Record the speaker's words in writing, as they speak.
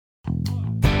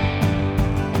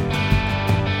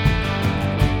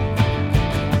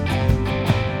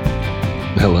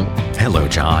Hello. Hello,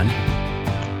 John.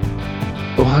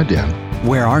 Oh, hi, Dan.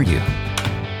 Where are you?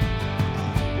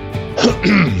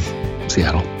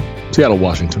 Seattle,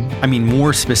 Washington. I mean,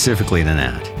 more specifically than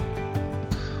that.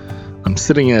 I'm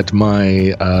sitting at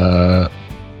my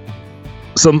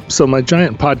so my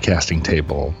giant podcasting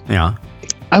table. Yeah.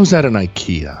 I was at an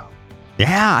IKEA.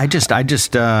 Yeah, I just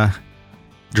dropped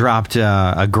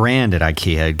 $1,000 at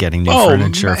IKEA getting new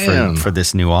furniture for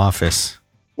this new office.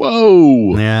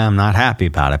 Whoa. Yeah, I'm not happy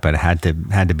about it, but it had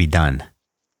to be done.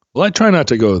 Well, I try not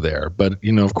to go there, but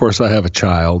of course, I have a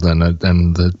child,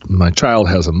 and my child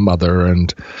has a mother,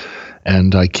 and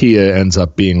IKEA ends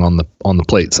up being on the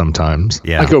plate sometimes.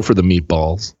 Yeah. I go for the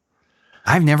meatballs.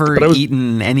 I've never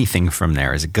eaten anything from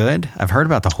there. Is it good? I've heard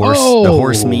about the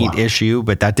horse meat issue,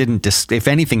 but that didn't. If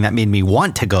anything, that made me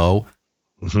want to go.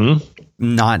 Mm-hmm.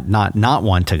 Not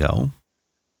want to go.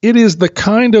 It is the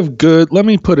kind of good. Let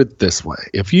me put it this way: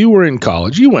 if you were in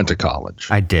college, you went to college.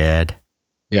 I did.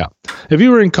 Yeah. If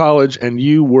you were in college and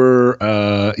you were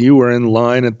in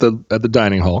line at the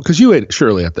dining hall, because you ate at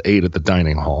the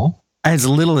dining hall. As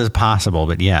little as possible,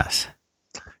 but yes.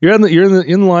 You're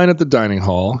in line at the dining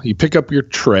hall. You pick up your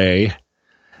tray,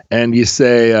 and you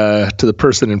say to the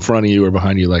person in front of you or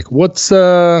behind you, like, "What's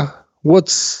food?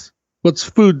 What's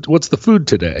the food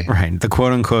today?" Right. The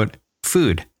quote unquote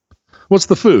food. What's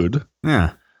the food?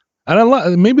 Yeah.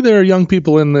 And maybe there are young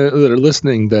people that are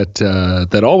listening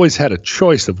that always had a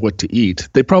choice of what to eat.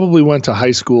 They probably went to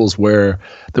high schools where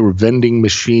there were vending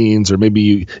machines, or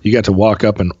maybe you got to walk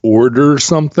up and order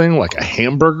something like a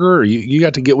hamburger, or you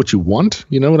got to get what you want.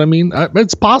 You know what I mean?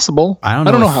 It's possible. I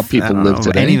don't know how people live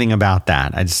today. Anything about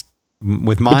that.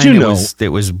 With mine, it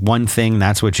was one thing.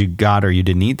 That's what you got, or you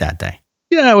didn't eat that day.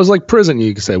 Yeah, it was like prison.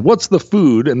 You could say, "What's the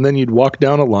food?" And then you'd walk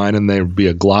down a line and there'd be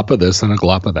a glop of this and a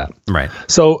glop of that. Right.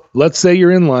 So let's say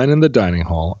you're in line in the dining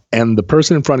hall and the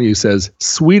person in front of you says,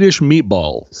 "Swedish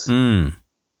meatballs." Mm.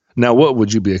 Now, what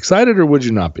would you be excited or would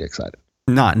you not be excited?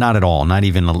 Not at all. Not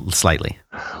even slightly.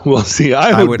 Well, see,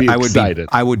 I would be excited.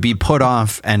 I would be put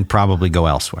off and probably go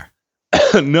elsewhere.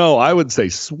 No, I would say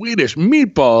Swedish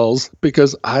meatballs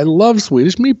because I love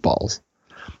Swedish meatballs.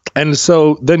 And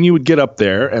so then you would get up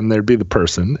there and there'd be the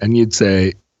person and you'd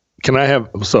say, "Can I have,"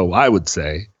 so I would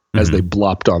say, as they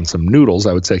blopped on some noodles,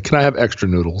 I would say, "Can I have extra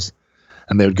noodles?"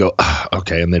 And they would go,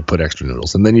 "Okay." And they'd put extra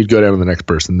noodles. And then you'd go down to the next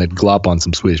person, they'd glop on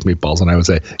some Swedish meatballs. And I would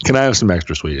say, "Can I have some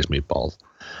extra Swedish meatballs?"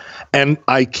 And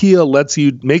IKEA lets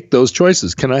you make those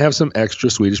choices. Can I have some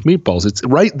extra Swedish meatballs? It's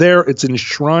right there. It's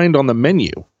enshrined on the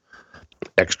menu.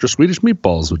 Extra Swedish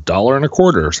meatballs,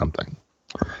 $1.25 or something.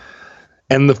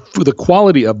 And the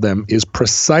quality of them is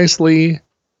precisely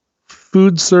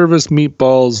food service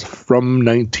meatballs from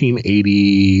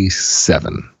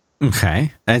 1987.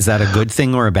 Okay. Is that a good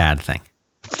thing or a bad thing?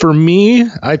 For me,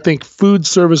 I think food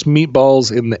service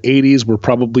meatballs in the 80s were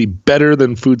probably better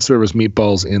than food service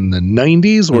meatballs in the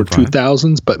 90s or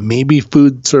 2000s, but maybe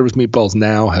food service meatballs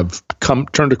now have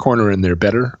turned a corner and they're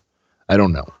better. I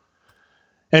don't know.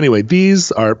 Anyway,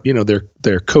 these are,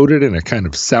 they're coated in a kind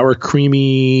of sour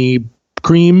cream.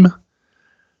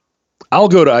 I'll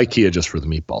go to IKEA just for the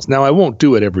meatballs. Now, I won't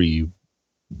do it every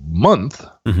month.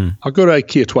 Mm-hmm. I'll go to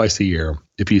IKEA twice a year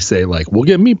if you say, like, "We'll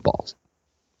get meatballs."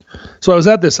 So I was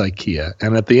at this IKEA,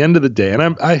 and at the end of the day,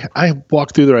 and I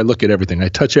walk through there, I look at everything, I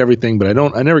touch everything, but I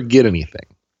never get anything.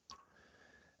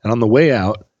 And on the way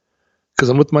out, because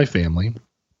I'm with my family,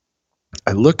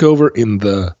 I look over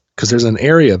because there's an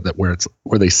area where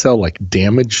they sell like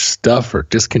damaged stuff or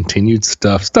discontinued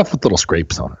stuff with little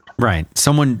scrapes on it. Right.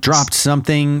 Someone dropped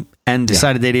something and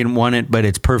decided they didn't want it, but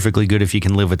it's perfectly good if you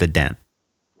can live with a dent.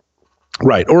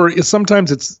 Right. Or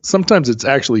sometimes it's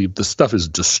actually the stuff is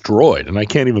destroyed and I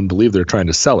can't even believe they're trying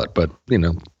to sell it, but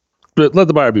let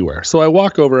the buyer beware. So I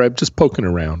walk over, I'm just poking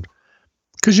around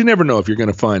because you never know if you're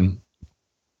going to find.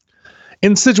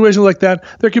 In situations like that,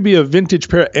 there could be a vintage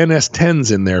pair of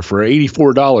NS10s in there for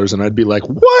 $84, and I'd be like,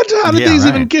 "What? How did these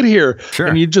even get here?" Sure.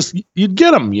 And you'd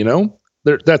get them,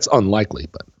 That's unlikely,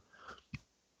 but.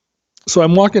 So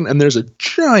I'm walking, and there's a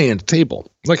giant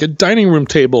table, like a dining room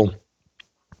table,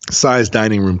 size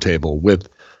dining room table with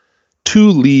 2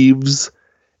 leaves,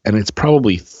 and it's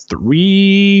probably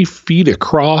 3 feet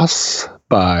across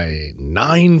by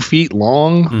 9 feet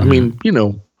long. Mm-hmm. I mean,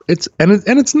 it's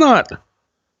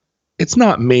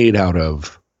not made out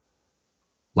of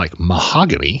like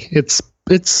mahogany. It's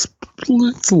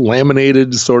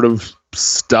laminated sort of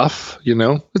stuff,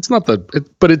 It's not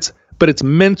but it's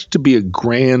meant to be a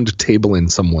grand table in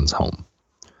someone's home.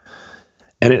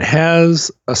 And it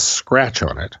has a scratch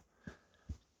on it,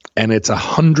 and it's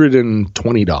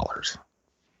 $120.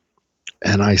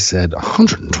 And I said,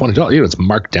 $120. It's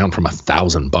marked down from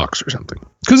 $1,000 or something,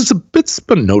 because it's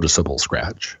a noticeable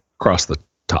scratch across the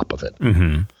top of it.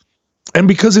 Mm-hmm. And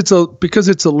because it's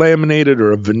a laminated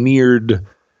or a veneered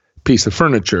piece of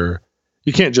furniture,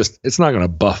 you can't it's not going to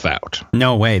buff out.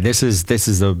 No way. This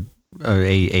is a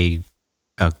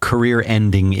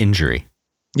career-ending injury.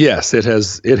 Yes, it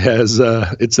has.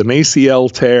 It's an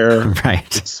ACL tear.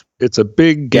 Right. It's a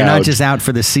big gouge. You're not just out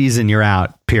for the season. You're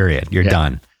out. Period. You're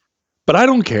done. But I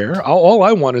don't care. All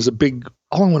I want is a big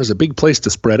place to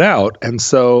spread out. And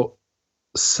so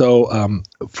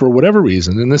for whatever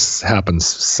reason, and this happens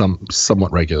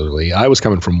somewhat regularly, I was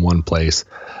coming from one place.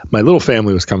 My little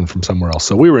family was coming from somewhere else.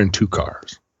 So we were in two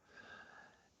cars.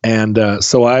 And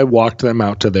so I walked them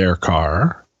out to their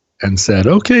car and said,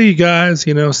 okay, you guys,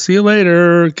 see you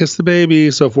later, kiss the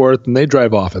baby, so forth. And they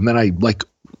drive off. And then I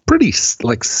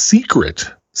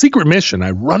secret mission. I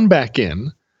run back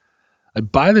in, I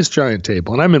buy this giant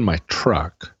table, and I'm in my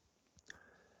truck.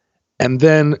 And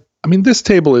then, this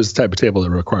table is the type of table that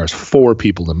requires 4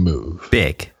 people to move.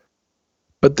 Big.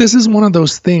 But this is one of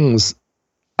those things,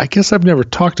 I guess I've never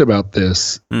talked about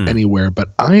this anywhere,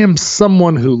 but I am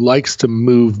someone who likes to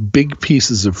move big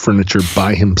pieces of furniture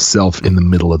by himself in the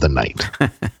middle of the night.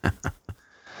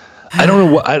 I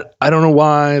don't know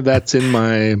why that's in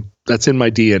my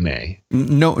DNA.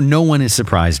 No one is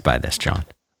surprised by this, John.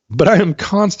 But I am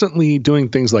constantly doing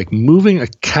things like moving a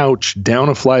couch down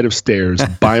a flight of stairs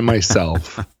by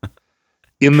myself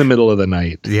in the middle of the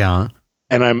night. Yeah.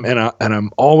 And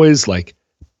I'm always like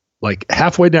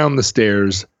halfway down the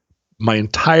stairs, my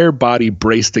entire body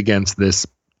braced against this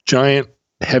giant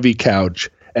heavy couch,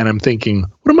 and I'm thinking,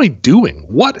 what am I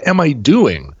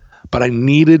doing? But I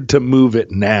needed to move it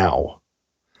now.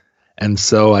 And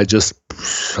so I just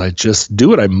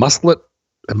do it. I muscle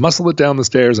it down the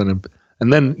stairs, and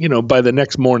then, by the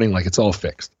next morning, it's all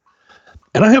fixed.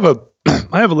 And I have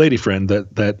a lady friend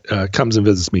that comes and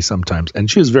visits me sometimes, and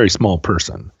she's a very small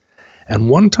person. And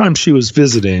one time she was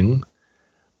visiting,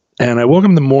 and I woke up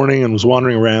in the morning and was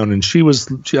wandering around, and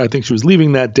I think she was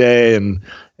leaving that day, and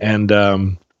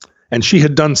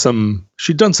she'd done some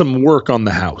work on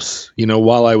the house,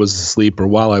 while I was asleep or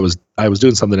while I was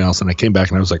doing something else. And I came back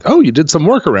and I was like, oh, you did some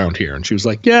work around here. And she was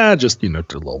like, yeah, just, did a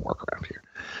little work around here.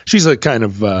 She's a kind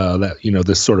of,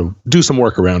 this sort of do some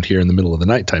work around here in the middle of the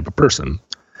night type of person.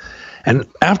 And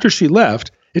after she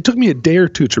left, it took me a day or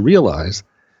two to realize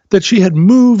that she had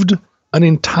moved an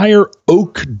entire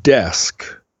oak desk,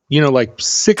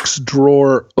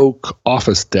 6-drawer oak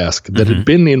office desk that had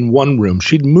been in one room.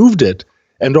 She'd moved it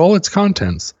and all its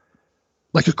contents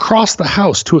across the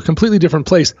house to a completely different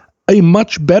place, a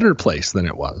much better place than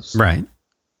it was. Right.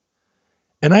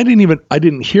 And I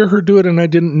didn't hear her do it, and I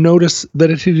didn't notice that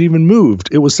it had even moved.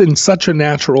 It was in such a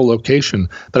natural location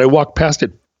that I walked past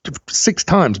it 6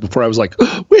 times before I was like,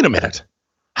 oh, wait a minute.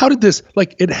 How did this,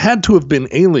 it had to have been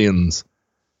aliens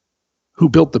who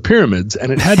built the pyramids,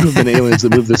 and it had to have been aliens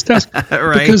that moved this desk.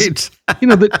 Right. Because,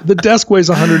 the desk weighs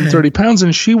 130 pounds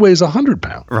and she weighs 100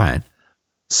 pounds. Right.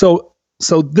 So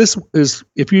this is,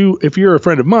 if you're a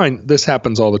friend of mine, this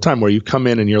happens all the time, where you come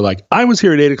in and you're like, I was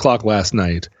here at 8:00 last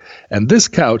night, and this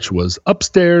couch was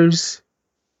upstairs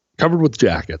covered with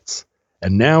jackets,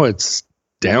 and now it's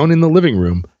down in the living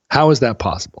room. How is that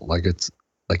possible?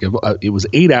 It was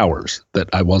 8 hours that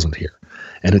I wasn't here.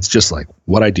 And it's just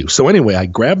what I do. So anyway, I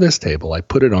grab this table, I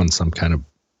put it on some kind of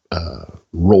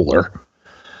roller.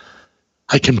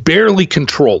 I can barely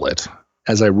control it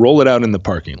as I roll it out in the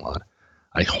parking lot.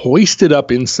 I hoist it up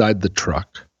inside the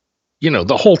truck,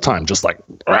 the whole time, just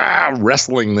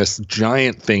wrestling this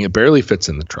giant thing. It barely fits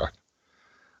in the truck.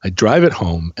 I drive it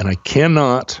home, and I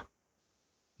cannot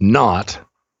not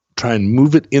try and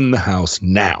move it in the house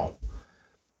now.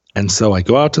 And so I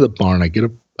go out to the barn. I get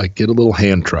a little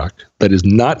hand truck that is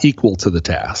not equal to the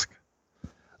task.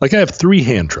 I have 3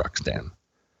 hand trucks, Dan.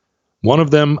 One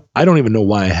of them, I don't even know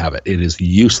why I have it. It is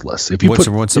useless. What's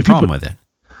the problem with it?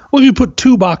 Well, if you put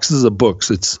 2 boxes of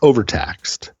books, it's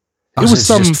overtaxed. It's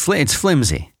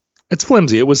flimsy. It's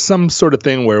flimsy. It was some sort of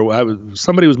thing where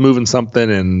somebody was moving something,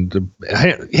 and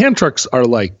hand trucks are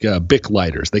like Bic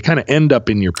lighters. They kind of end up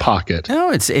in your pocket.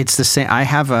 No, it's the same. I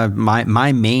have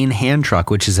my main hand truck,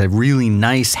 which is a really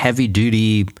nice heavy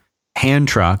duty hand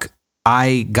truck.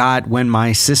 I got when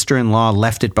my sister-in-law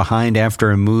left it behind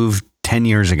after a move 10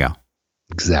 years ago.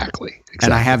 Exactly.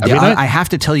 And I have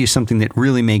to tell you something that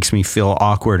really makes me feel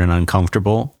awkward and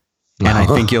uncomfortable. And I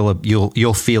think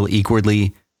you'll feel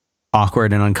equally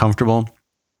awkward and uncomfortable.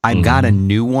 I got a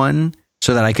new one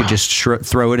so that I could just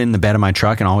throw it in the bed of my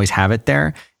truck and always have it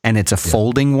there. And it's a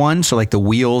folding one. So the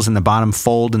wheels and the bottom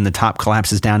fold and the top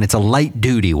collapses down. It's a light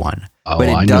duty one.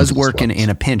 but it does work in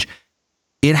a pinch.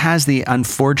 It has the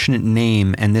unfortunate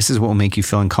name, and this is what will make you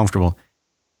feel uncomfortable.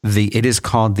 It is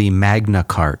called the Magna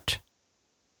Cart.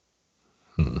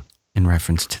 In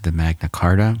reference to the Magna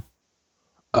Carta.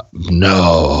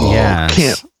 No.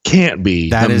 Yes. Can't be.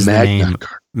 That is the name.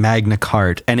 Magna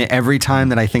Cart. And every time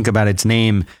that I think about its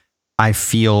name, I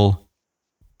feel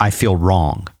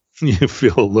wrong. You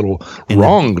feel a little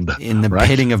wronged. In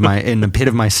the pit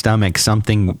of my stomach,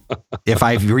 something, if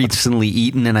I've recently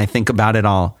eaten and I think about it,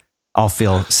 I'll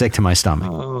feel sick to my stomach.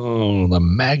 Oh, the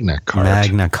Magna Cart.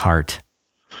 Magna Cart.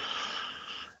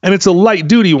 And it's a light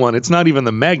duty one. It's not even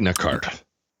the Magna Cart.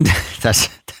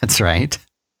 That's right.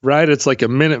 Right? It's like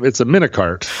it's a mini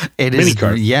cart. It is.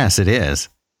 Yes, it is.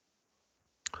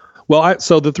 Well,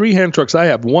 so the 3 hand trucks I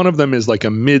have, one of them is like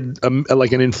like an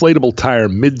inflatable tire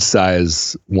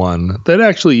mid-size one that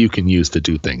actually you can use to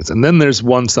do things. And then there's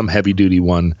some heavy duty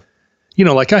one. You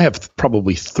know, like I have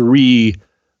probably 3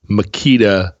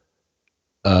 Makita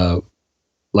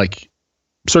like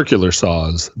circular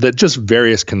saws that just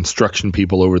various construction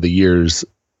people over the years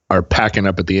are packing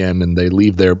up at the end, and they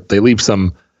leave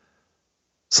some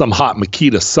hot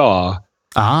Makita saw.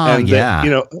 And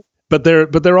yeah. But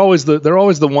they're always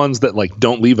the ones that like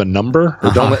don't leave a number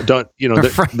or don't right.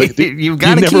 You've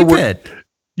got to keep it.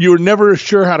 You were never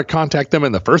sure how to contact them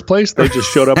in the first place. They just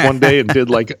showed up one day and did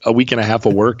like a week and a half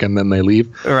of work, and then they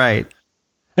leave. Right.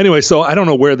 Anyway, so I don't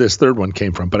know where this third one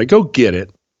came from, but I go get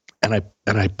it, and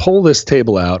I pull this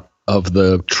table out of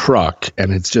the truck,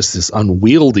 and it's just this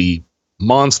unwieldy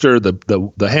monster.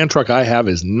 The hand truck I have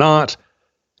is not.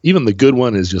 Even the good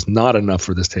one is just not enough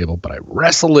for this table, but I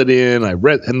wrestle it in.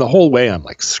 And the whole way I'm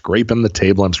like scraping the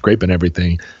table. I'm scraping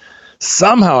everything.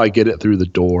 Somehow I get it through the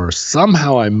door.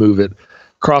 Somehow I move it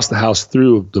across the house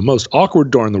through the most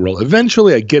awkward door in the world.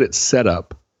 Eventually I get it set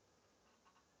up.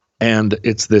 And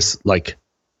it's this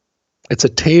it's a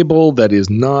table that is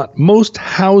not, most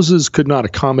houses could not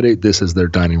accommodate this as their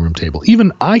dining room table.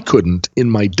 Even I couldn't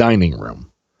in my dining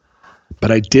room.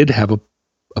 But I did have a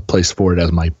place for it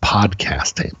as my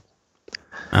podcast table.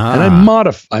 And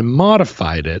I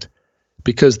modified it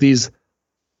because these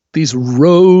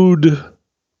Rode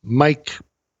mic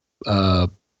dongle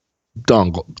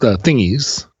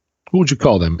thingies, what would you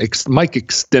call them? Mic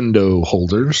extendo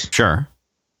holders. Sure.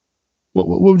 What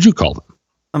would you call them?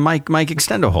 A mic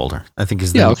extendo holder, I think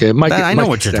is the. Yeah, okay. I know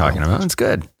what you're talking about. It's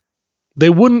good. They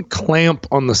wouldn't clamp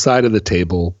on the side of the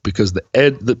table because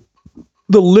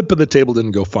the lip of the table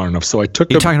didn't go far enough. So I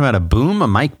took. You're talking about a boom, a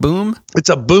mic boom? It's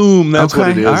a boom. That's what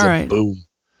it is. All right. A boom.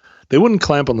 They wouldn't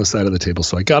clamp on the side of the table.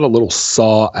 So I got a little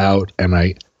saw out, and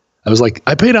I was like,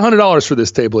 I paid $100 for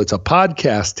this table. It's a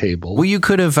podcast table. Well, you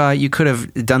could have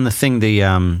done the thing.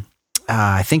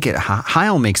 I think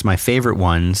Heil makes my favorite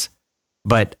ones,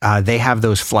 but they have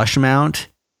those flush mount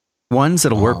ones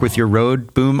that'll work with your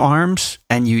Rode boom arms,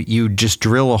 and you just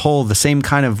drill a hole the same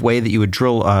kind of way that you would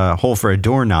drill a hole for a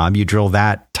doorknob. You drill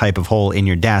that type of hole in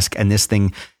your desk, and this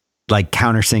thing like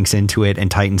countersinks into it and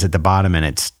tightens at the bottom, and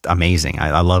it's amazing.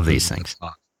 I love these things.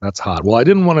 That's hot. Well, I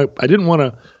didn't want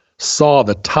to saw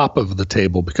the top of the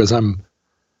table because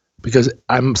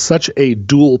I'm such a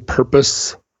dual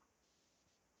purpose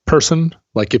person.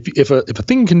 Like if a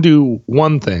thing can do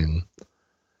one thing,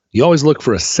 you always look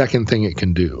for a second thing it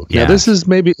can do. Yeah. Now, this is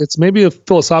maybe a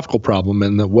philosophical problem,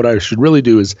 and what I should really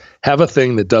do is have a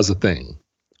thing that does a thing.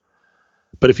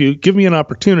 But if you give me an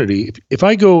opportunity, if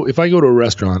I go to a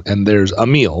restaurant and there's a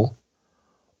meal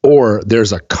or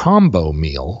there's a combo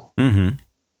meal,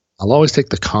 I'll always take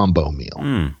the combo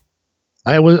meal.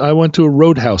 I went to a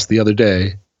Roadhouse the other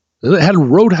day. It had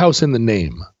Roadhouse in the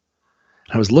name.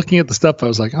 I was looking at the stuff. I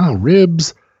was like, oh,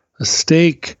 ribs, a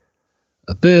steak,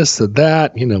 this,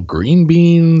 that, green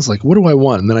beans. Like, what do I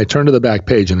want? And then I turned to the back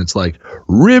page and it's like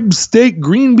rib, steak,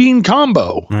 green bean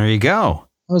combo. There you go.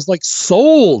 I was like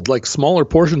sold, like smaller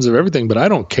portions of everything, but I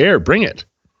don't care. Bring it.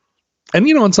 And,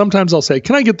 and sometimes I'll say,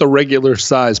 can I get the regular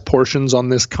size portions on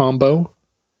this combo?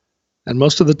 And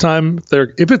most of the time,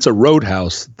 if it's a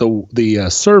Roadhouse, the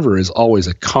server is always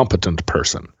a competent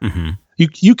person.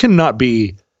 You cannot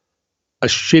be a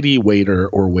shitty waiter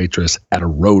or waitress at a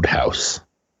Roadhouse.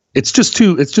 It's just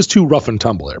too rough and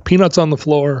tumble there. Peanuts on the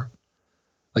floor.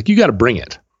 Like, you got to bring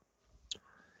it.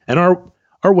 And our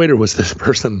waiter was this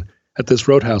person at this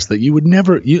Roadhouse that you would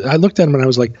never. I looked at him and I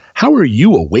was like, "How are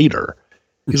you a waiter?"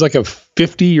 He's like a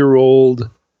 50-year-old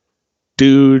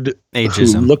dude.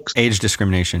 Ageism. Age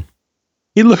discrimination.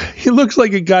 He looks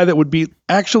like a guy that would be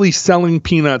actually selling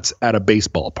peanuts at a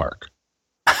baseball park.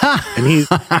 and he's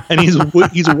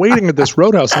waiting at this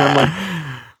Roadhouse, and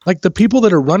I'm like the people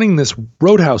that are running this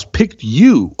Roadhouse picked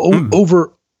you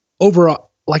over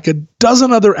like a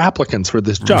dozen other applicants for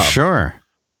this job. Sure.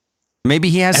 Maybe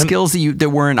he has skills that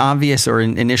weren't obvious or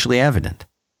initially evident.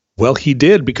 Well, he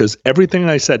did, because everything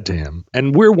I said to him,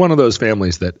 and we're one of those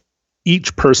families that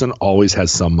each person always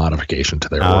has some modification to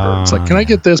their order. It's like, can I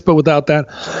get this, but without that?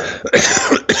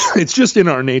 It's just in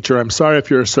our nature. I'm sorry if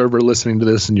you're a server listening to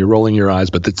this and you're rolling your eyes,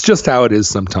 but it's just how it is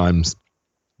sometimes.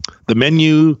 The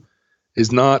menu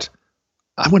is not...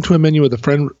 I went to a menu with a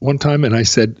friend one time and I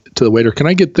said to the waiter, can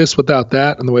I get this without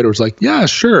that? And the waiter was like, yeah,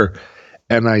 sure.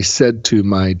 And I said to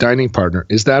my dining partner,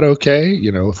 is that okay?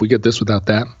 If we get this without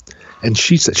that? And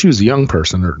she said, she was a young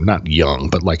person, or not young,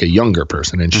 but like a younger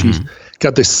person. And she's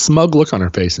got this smug look on her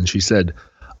face. And she said,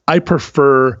 I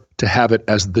prefer to have it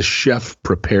as the chef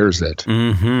prepares it.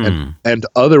 And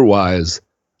otherwise,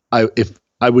 I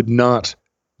would not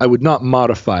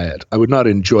modify it. I would not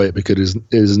enjoy it, because it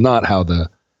is not how the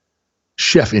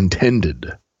chef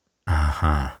intended.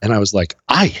 And I was like,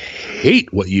 I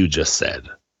hate what you just said.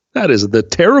 That is the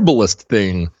terriblest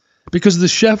thing, because the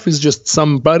chef is just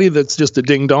somebody that's just a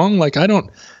ding dong. Like, I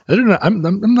don't know.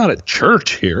 I'm not at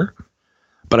church here,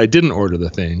 but I didn't order the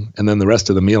thing. And then the rest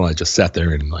of the meal, I just sat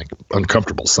there in like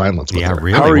uncomfortable silence with her.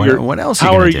 Really? What else?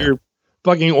 How are your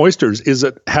fucking oysters? Is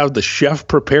it how the chef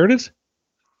prepared it?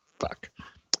 Fuck.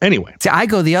 Anyway. See, I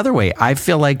go the other way. I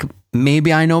feel like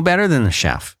maybe I know better than the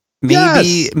chef.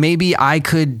 Maybe I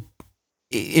could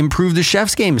improve the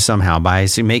chef's game somehow by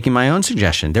making my own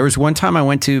suggestion. There was one time I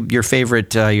went to your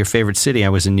favorite city. I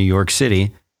was in New York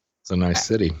City. It's a nice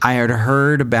city. I had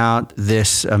heard about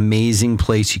this amazing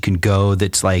place you can go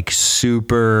that's like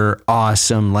super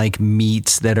awesome, like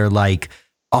meats that are like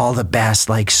all the best,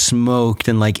 like smoked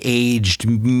and like aged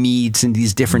meats and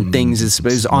these different things. It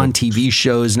was on TV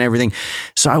shows and everything.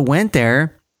 So I went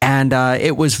there. And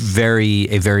it was a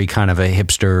very kind of a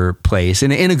hipster place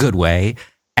in a good way.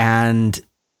 And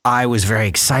I was very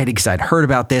excited because I'd heard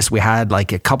about this. We had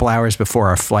like a couple hours before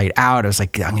our flight out. I was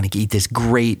like, I'm going to eat this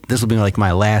will be like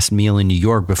my last meal in New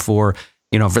York before,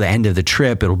 for the end of the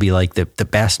trip. It'll be like the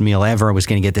best meal ever. I was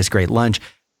going to get this great lunch.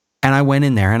 And I went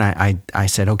in there and I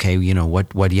said, okay,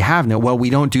 what do you have now? Well,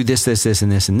 we don't do this,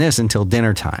 and this until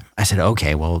dinner time. I said,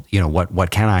 okay, well,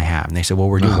 what can I have? And they said, well,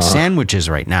 we're doing sandwiches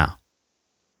right now.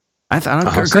 I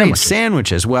thought, great,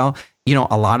 sandwiches. Well,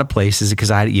 a lot of places, because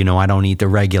I don't eat the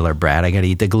regular bread. I got to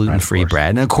eat the gluten-free bread.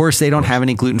 And of course, they don't have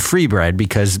any gluten-free bread,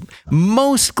 because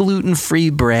most gluten-free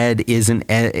bread isn't,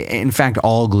 in fact,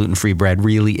 all gluten-free bread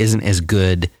really isn't as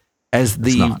good as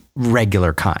the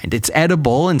regular kind. It's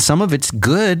edible and some of it's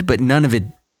good, but none of it.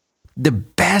 The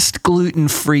best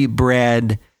gluten-free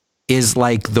bread is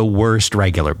like the worst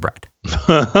regular bread.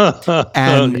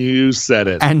 And you said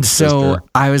it. And so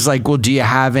I was like, well, do you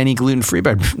have any gluten-free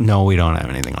bread? No, we don't have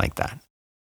anything like that.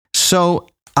 So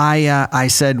I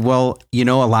said, well, a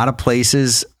lot of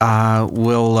places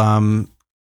will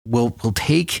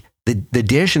take the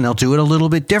dish and they'll do it a little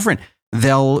bit different.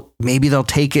 They'll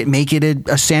take it, make it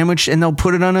a sandwich, and they'll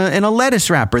put it in a lettuce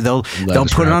wrapper. They'll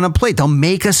put it on a plate. They'll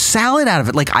make a salad out of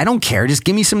it. Like, I don't care. Just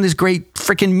give me some of this great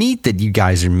freaking meat that you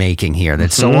guys are making here.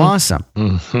 That's so awesome.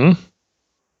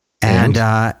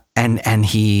 And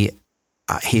he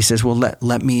says, well,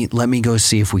 let me go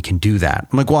see if we can do that.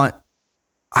 I'm like, well,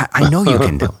 I know you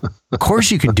can do it. Of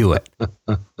course you can do it.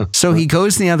 So he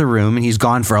goes in the other room and he's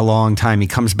gone for a long time. He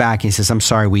comes back and he says, I'm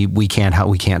sorry, we can't help.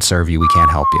 We can't serve you. We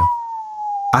can't help you.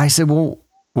 I said, well,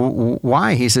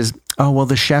 why? He says, oh, well,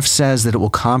 the chef says that it will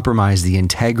compromise the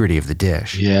integrity of the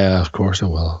dish. Yeah, of course it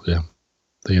will. Yeah.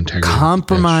 The integrity.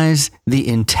 Compromise the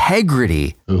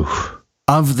integrity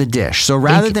of the dish. So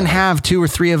rather than have 2 or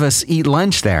 3 of us eat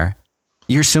lunch there,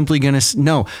 you're simply going to,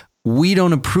 no, we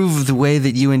don't approve of the way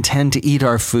that you intend to eat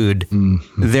our food.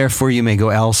 Therefore, you may go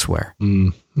elsewhere.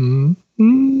 I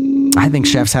think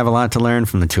chefs have a lot to learn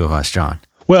from the two of us, John.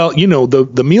 Well,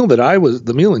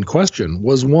 the meal in question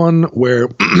was one where,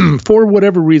 for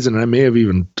whatever reason, and I may have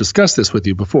even discussed this with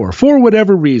you before, for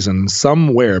whatever reason,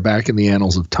 somewhere back in the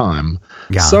annals of time,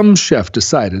 some chef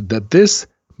decided that this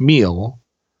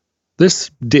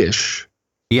dish,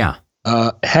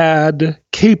 had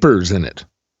capers in it.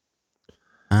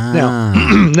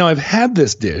 Now I've had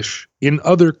this dish in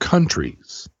other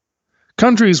countries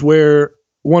where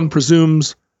one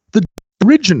presumes the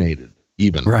originated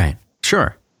even. Right.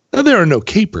 Sure. Now, there are no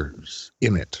capers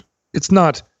in it.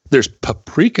 There's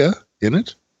paprika in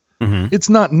it. It's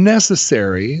not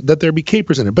necessary that there be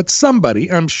capers in it, but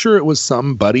I'm sure it was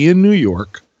somebody in New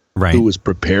York who was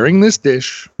preparing this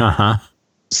dish,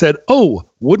 said, oh,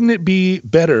 wouldn't it be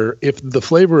better if the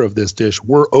flavor of this dish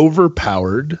were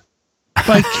overpowered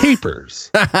by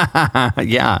capers?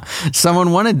 Yeah.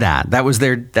 Someone wanted that. That was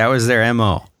their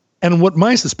MO. And what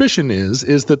my suspicion is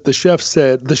that the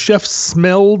chef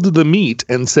smelled the meat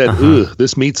and said, ugh,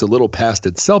 this meat's a little past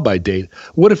its sell-by date.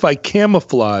 What if I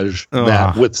camouflage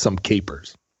that with some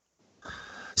capers?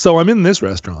 So I'm in this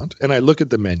restaurant and I look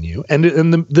at the menu and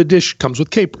the dish comes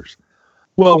with capers.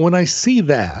 Well, when I see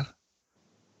that,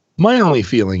 my only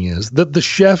feeling is that the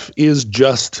chef is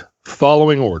just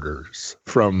following orders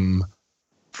from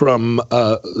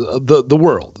the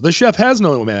world. The chef has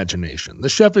no imagination. The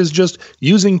chef is just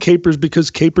using capers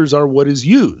because capers are what is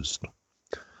used.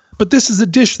 But this is a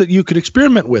dish that you could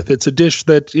experiment with. It's a dish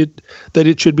that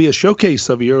it should be a showcase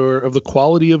of the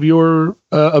quality of your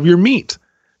meat.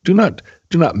 Do not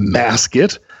mask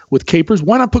it with capers.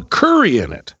 Why not put curry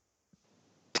in it?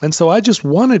 And so I just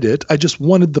wanted it. I just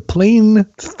wanted the plain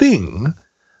thing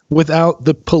without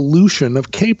the pollution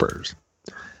of capers.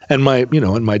 And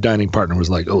my dining partner was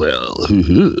like, oh, well,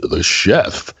 the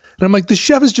chef. And I'm like, the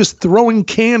chef is just throwing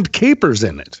canned capers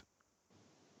in it.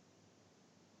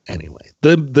 Anyway,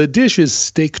 the dish is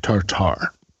steak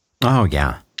tartare. Oh,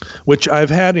 yeah. Which I've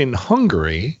had in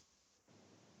Hungary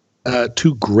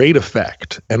to great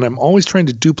effect. And I'm always trying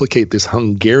to duplicate this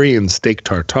Hungarian steak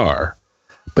tartare.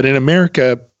 But in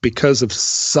America, because of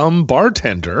some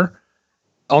bartender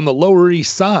on the Lower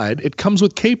East Side, it comes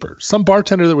with capers. Some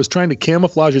bartender that was trying to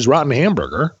camouflage his rotten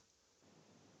hamburger.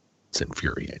 It's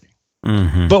infuriating.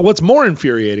 Mm-hmm. But what's more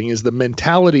infuriating is the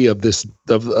mentality of this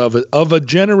of a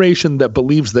generation that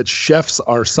believes that chefs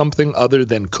are something other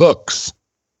than cooks.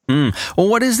 Well,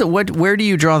 where do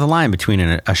you draw the line between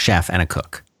a chef and a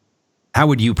cook? How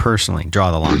would you personally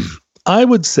draw the line? I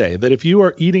would say that if you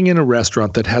are eating in a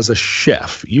restaurant that has a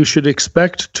chef, you should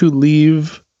expect to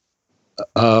leave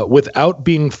without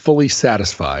being fully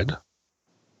satisfied,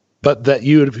 but that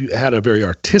you have had a very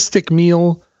artistic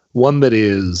meal, one that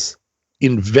is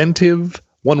inventive,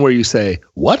 one where you say,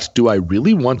 what, do I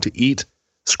really want to eat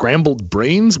scrambled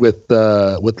brains with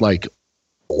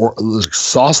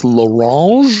sauce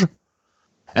l'orange?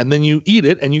 And then you eat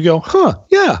it and you go,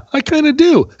 yeah, I kind of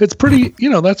do. It's pretty,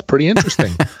 that's pretty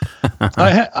interesting.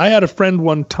 I had a friend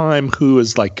one time who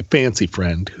is like a fancy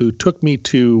friend who took me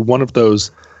to one of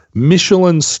those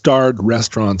Michelin-starred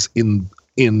restaurants in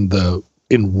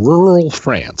rural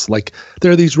France. Like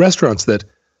there are these restaurants that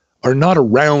are not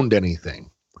around anything.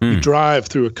 You drive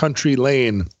through a country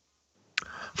lane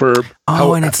for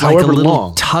and it's like a little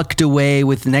long, tucked away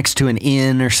with next to an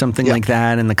inn or something like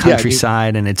that in the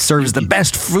countryside, and it serves the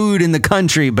best food in the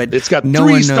country, but it's got no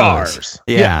 3 stars.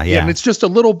 Yeah, and it's just a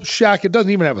little shack. It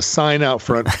doesn't even have a sign out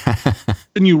front.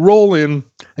 And you roll in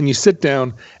and you sit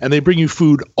down, and they bring you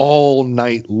food all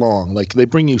night long. Like they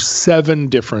bring you 7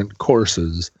 different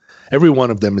courses. Every one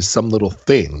of them is some little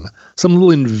thing, some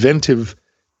little inventive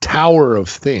tower of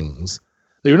things.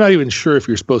 You're not even sure if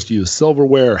you're supposed to use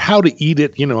silverware or how to eat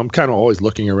it. I'm kind of always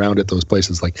looking around at those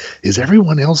places like, is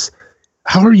everyone else,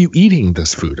 how are you eating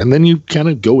this food? And then you kind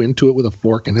of go into it with a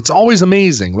fork, and it's always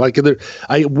amazing. Like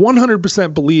I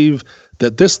 100% believe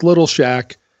that this little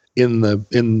shack in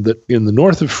the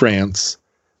north of France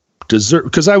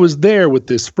because I was there with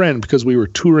this friend because we were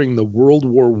touring the World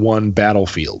War I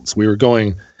battlefields. We were going,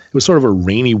 it was sort of a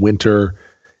rainy winter,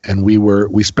 and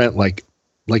we spent like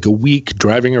a week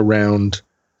driving around,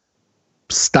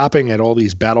 stopping at all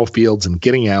these battlefields and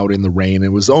getting out in the rain.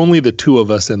 It was only the 2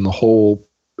 of us in the whole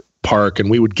park, and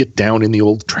we would get down in the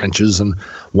old trenches and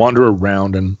wander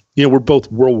around. And, we're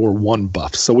both World War I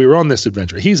buffs. So we were on this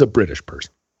adventure. He's a British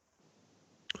person.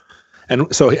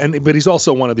 But he's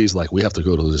also one of these, like, we have to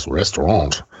go to this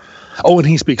restaurant. Oh, and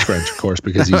he speaks French, of course,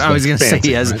 because he's I was going to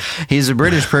say he's a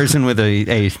British person with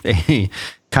a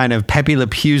kind of Pepe Le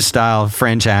Pew style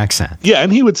French accent. Yeah,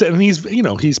 and he would say, and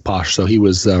he's posh, so he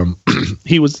was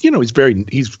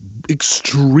he's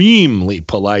extremely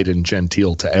polite and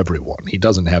genteel to everyone. He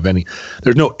doesn't have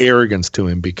there's no arrogance to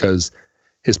him because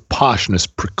his poshness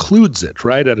precludes it,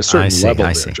 right? At a certain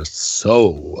level, they're just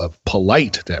so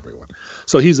polite to everyone.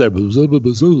 So he's there, and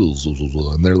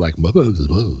they're like,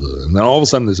 and then all of a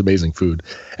sudden there's amazing food.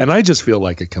 And I just feel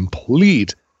like a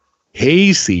complete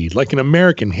hayseed, like an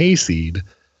American hayseed.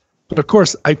 But of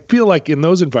course, I feel like in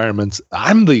those environments,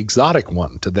 I'm the exotic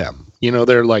one to them.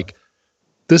 They're like,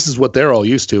 this is what they're all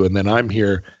used to. And then I'm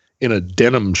here in a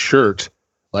denim shirt,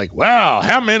 like, wow,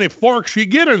 how many forks you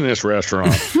get in this restaurant?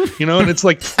 And it's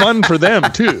like fun for them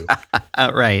too.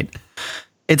 Right.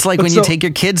 It's like when you take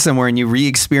your kids somewhere and you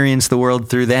re-experience the world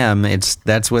through them.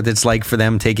 That's what it's like for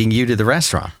them taking you to the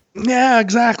restaurant. Yeah,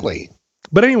 exactly.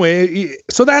 But anyway,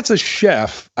 so that's a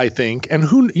chef, I think. And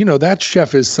that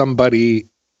chef is somebody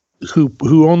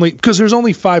who only, because there's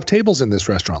only 5 tables in this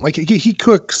restaurant. Like he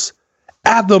cooks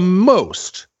at the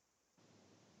most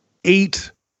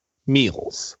 8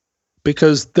 meals.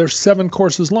 because they're 7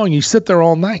 courses long. You sit there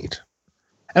all night.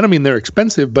 And I mean, they're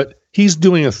expensive, but he's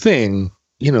doing a thing,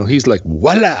 he's like,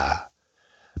 voila.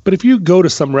 But if you go to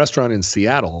some restaurant in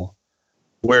Seattle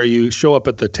where you show up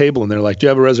at the table and they're like, do you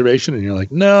have a reservation? And you're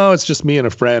like, no, it's just me and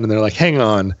a friend. And they're like, hang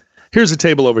on, here's a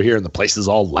table over here. And the place is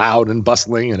all loud and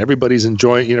bustling and everybody's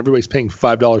enjoying, everybody's paying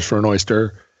 $5 for an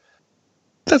oyster.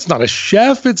 That's not a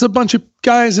chef. It's a bunch of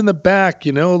guys in the back,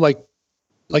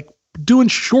 like doing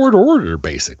short order,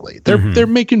 basically. They're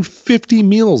making 50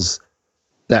 meals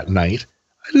that night.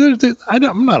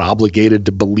 I'm not obligated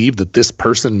to believe that this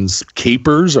person's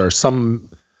capers are some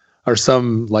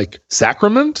like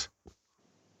sacrament.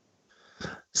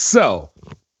 So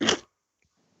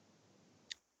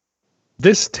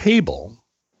this table,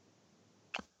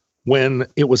 when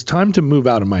it was time to move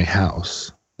out of my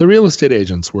house, the real estate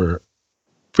agents were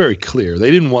very clear.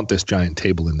 They didn't want this giant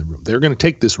table in the room. They were going to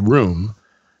take this room,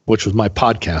 which was my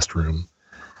podcast room,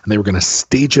 and they were going to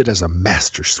stage it as a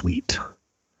master suite.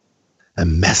 A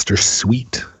master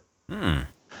suite. Now,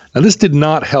 this did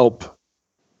not help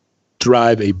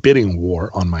drive a bidding war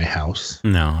on my house.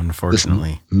 No,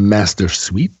 unfortunately. This master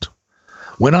suite.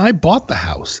 When I bought the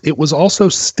house, it was also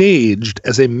staged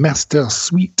as a master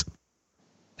suite.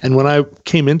 And when I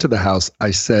came into the house,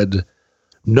 I said,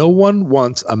 no one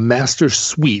wants a master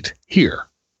suite here.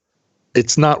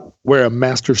 It's not where a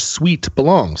master suite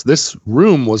belongs. This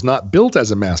room was not built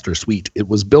as a master suite. It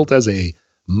was built as a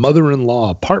mother-in-law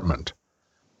apartment,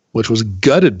 which was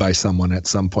gutted by someone at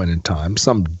some point in time,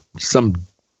 some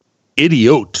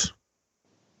idiot,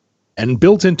 and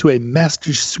built into a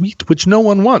master suite, which no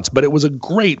one wants, but it was a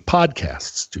great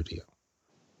podcast studio.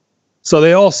 So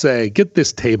they all say, get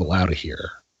this table out of here.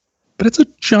 But it's a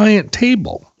giant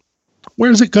table.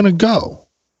 Where's it going to go?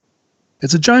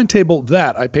 It's a giant table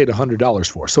that I paid $100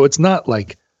 for. So it's not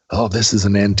like, oh, this is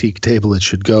an antique table. It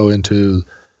should go into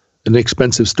an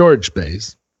expensive storage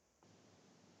space.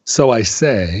 So I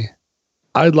say,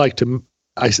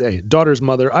 daughter's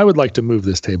mother, I would like to move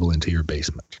this table into your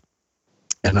basement.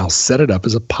 And I'll set it up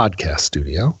as a podcast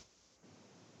studio.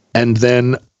 And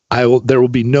then there will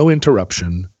be no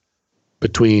interruption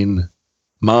between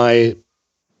my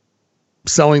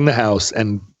selling the house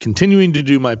and continuing to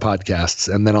do my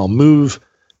podcasts. And then I'll move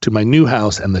to my new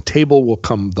house and the table will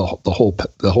come the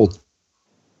whole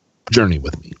journey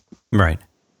with me. Right.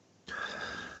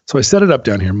 So I set it up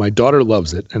down here. My daughter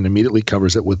loves it and immediately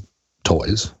covers it with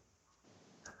toys.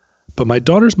 But my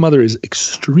daughter's mother is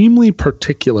extremely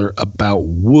particular about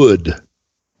wood.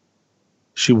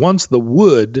 She wants the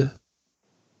wood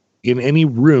in any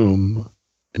room,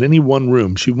 in any one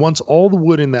room. She wants all the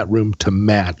wood in that room to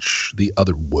match the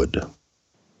other wood.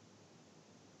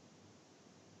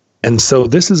 And so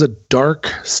this is a dark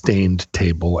stained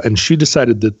table, and she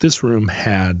decided that this room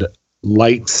had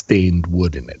light stained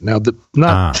wood in it.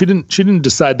 Now, she didn't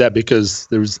decide that because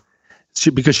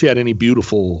because she had any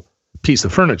beautiful piece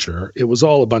of furniture. It was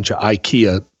all a bunch of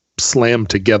IKEA slammed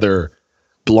together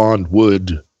blonde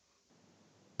wood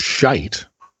shite.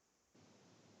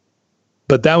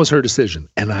 But that was her decision.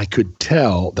 And I could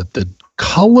tell that the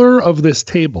color of this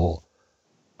table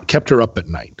kept her up at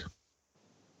night.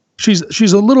 She's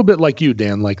a little bit like you,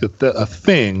 Dan, like a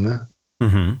thing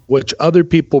which other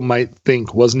people might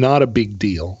think was not a big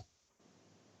deal.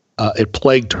 It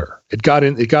plagued her. It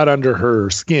got under her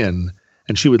skin,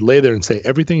 and she would lay there and say,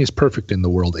 everything is perfect in the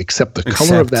world except the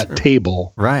color of that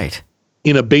table. Right.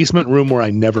 In a basement room where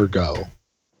I never go.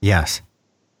 Yes.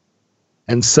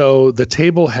 And so the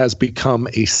table has become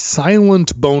a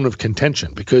silent bone of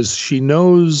contention because she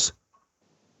knows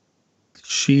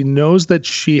that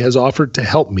she has offered to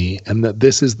help me and that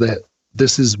this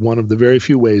is one of the very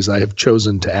few ways I have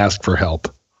chosen to ask for help.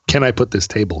 Can I put this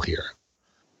table here?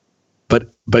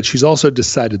 But she's also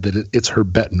decided that it's her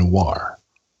bête noire.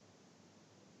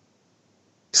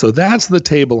 So that's the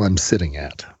table I'm sitting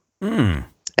at.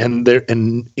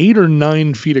 And 8 or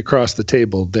 9 feet across the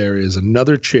table, there is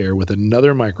another chair with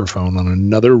another microphone on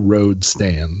another Rode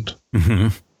stand,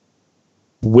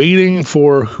 waiting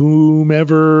for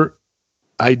whomever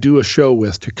I do a show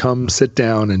with to come sit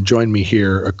down and join me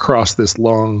here across this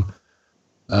long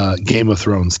Game of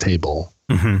Thrones table.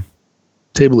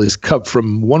 Table is cut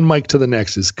from one mic to the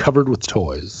next is covered with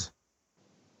toys.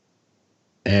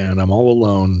 And I'm all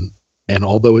alone. And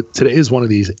although today is one of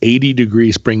these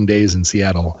 80-degree spring days in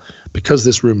Seattle, because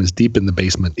this room is deep in the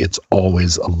basement, it's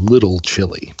always a little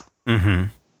chilly.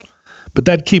 But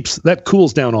that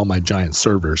cools down all my giant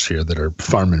servers here that are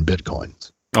farming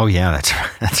Bitcoins. Oh yeah,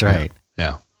 that's right.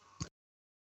 Yeah.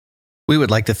 We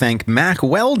would like to thank Mack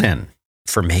Weldon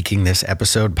for making this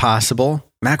episode possible.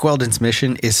 Mack Weldon's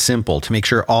mission is simple: to make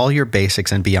sure all your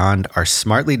basics and beyond are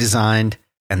smartly designed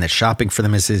and that shopping for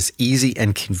them is as easy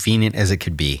and convenient as it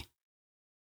could be.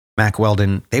 Mack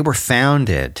Weldon, they were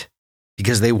founded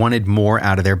because they wanted more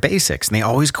out of their basics. And they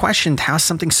always questioned how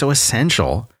something so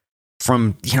essential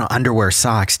from, underwear,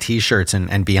 socks, t-shirts,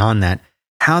 and beyond that,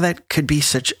 how that could be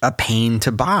such a pain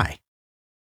to buy.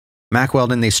 Mack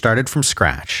Weldon, they started from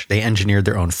scratch. They engineered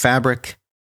their own fabric.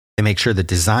 They make sure the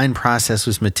design process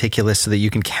was meticulous so that you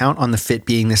can count on the fit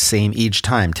being the same each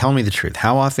time. Tell me the truth.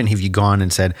 How often have you gone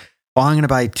and said, "Oh, I'm going to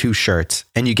buy 2 shirts,"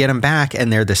 and you get them back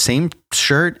and they're the same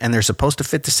shirt and they're supposed to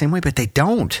fit the same way, but they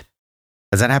don't?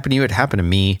 Does that happen to you? It happened to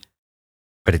me,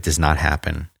 but it does not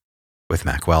happen with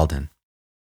Mack Weldon.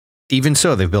 Even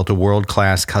so, they've built a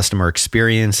world-class customer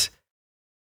experience.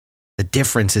 The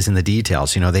difference is in the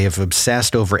details. They have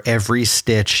obsessed over every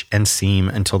stitch and seam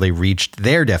until they reached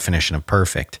their definition of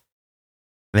perfect.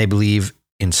 They believe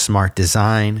in smart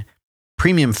design,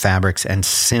 premium fabrics, and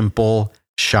simple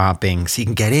shopping so you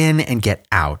can get in and get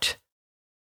out.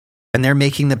 And they're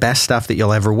making the best stuff that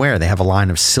you'll ever wear. They have a line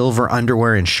of silver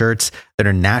underwear and shirts that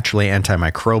are naturally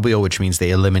antimicrobial, which means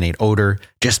they eliminate odor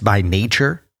just by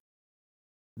nature.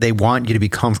 They want you to be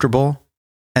comfortable,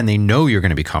 and they know you're going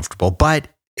to be comfortable. But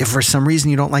if for some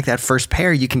reason you don't like that first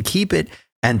pair, you can keep it,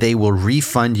 and they will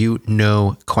refund you,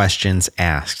 no questions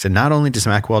asked. And not only does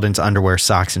Mack Weldon's underwear,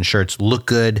 socks, and shirts look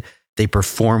good, they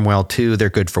perform well too. They're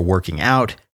good for working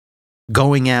out,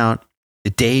 going out,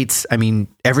 dates,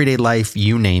 everyday life,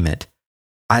 you name it.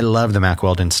 I love the Mack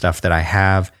Weldon stuff that I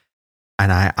have.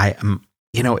 And I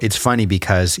it's funny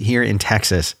because here in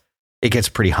Texas, it gets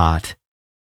pretty hot.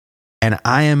 And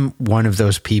I am one of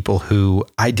those people who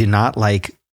I do not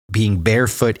like being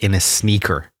barefoot in a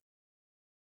sneaker,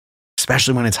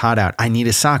 especially when it's hot out. I need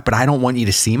a sock, but I don't want you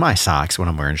to see my socks when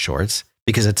I'm wearing shorts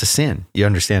because it's a sin. You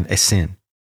understand? A sin.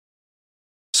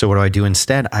 So what do I do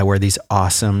instead? I wear these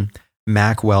awesome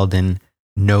Mack Weldon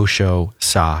no-show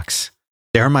socks.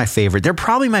 They're my favorite. They're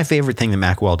probably my favorite thing that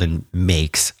Mack Weldon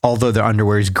makes, although the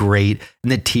underwear is great.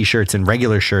 And the t-shirts and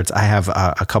regular shirts, I have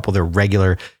a couple of their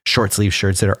regular short sleeve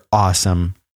shirts that are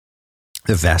awesome.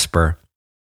 The Vesper,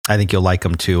 I think you'll like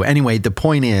them too. Anyway, the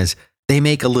point is they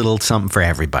make a little something for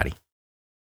everybody.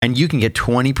 And you can get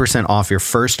 20% off your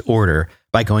first order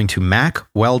by going to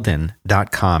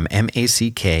MackWeldon.com,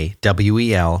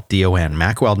 MackWeldon,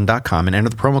 MackWeldon.com, and enter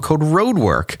the promo code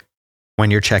ROADWORK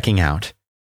when you're checking out.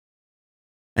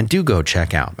 And do go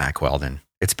check out Mack Weldon.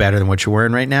 It's better than what you're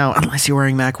wearing right now, unless you're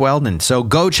wearing Mack Weldon. So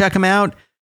go check them out.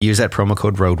 Use that promo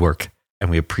code ROADWORK, and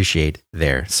we appreciate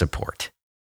their support.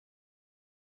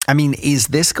 Is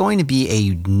this going to be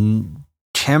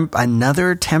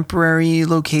another temporary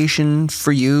location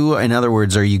for you? In other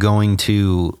words, are you going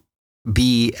to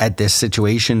be at this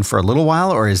situation for a little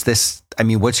while, or is this,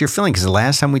 what's your feeling? Because the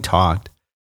last time we talked,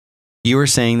 you were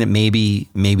saying that maybe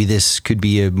this could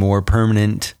be a more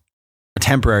permanent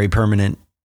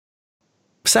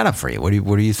setup for you. What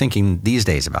are you thinking these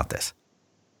days about this?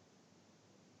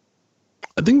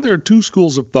 I think there are 2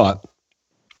 schools of thought.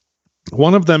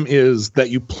 One of them is that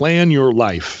you plan your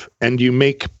life and you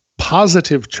make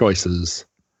positive choices.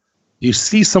 You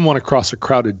see someone across a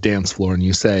crowded dance floor and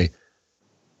you say,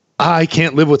 "I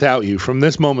can't live without you from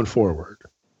this moment forward."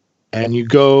 And you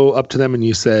go up to them and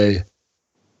you say,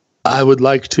 "I would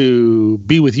like to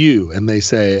be with you." And they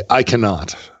say, "I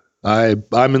cannot.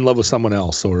 I'm in love with someone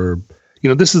else." Or,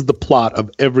 this is the plot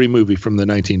of every movie from the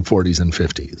 1940s and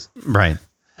 50s. Right.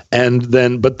 And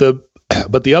then, but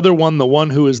the other one, the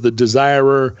one who is the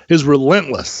desirer, is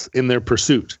relentless in their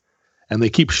pursuit. And they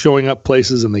keep showing up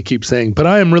places and they keep saying, "But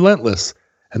I am relentless."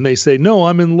 And they say, "No,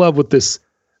 I'm in love with this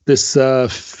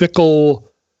fickle,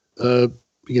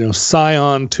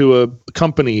 scion to a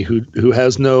company who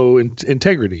has no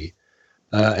integrity."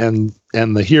 And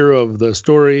the hero of the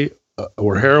story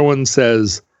or heroine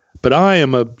says, "But I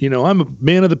am I'm a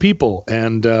man of the people,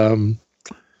 and I'm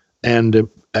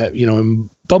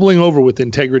bubbling over with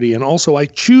integrity, and also I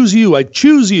choose you.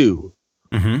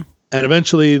 Mm-hmm. And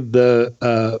eventually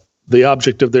the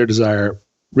object of their desire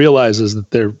realizes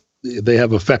that they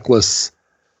have a feckless,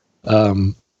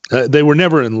 they were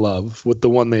never in love with the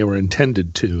one they were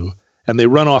intended to, and they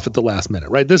run off at the last minute,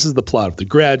 right? This is the plot of The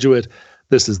Graduate.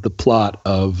 This is the plot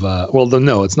of,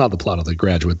 no, it's not the plot of The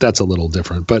Graduate. That's a little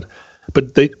different, but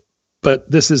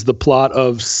this is the plot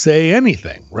of Say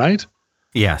Anything, right?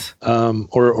 Yes.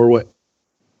 Or what?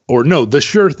 Or no, The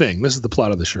Sure Thing. This is the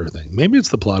plot of The Sure Thing. Maybe it's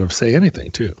the plot of Say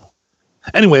Anything too.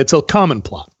 Anyway, it's a common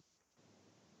plot.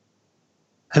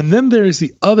 And then there's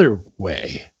the other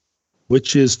way,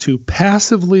 which is to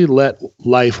passively let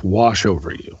life wash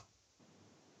over you.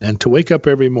 And to wake up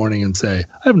every morning and say,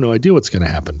 I have no idea what's going to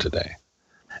happen today.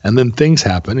 And then things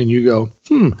happen and you go,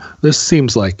 this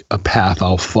seems like a path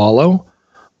I'll follow,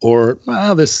 or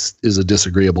this is a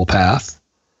disagreeable path.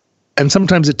 And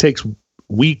sometimes it takes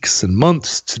weeks and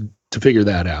months to figure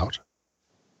that out.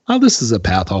 This is a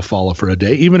path I'll follow for a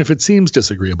day, even if it seems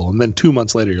disagreeable. And then 2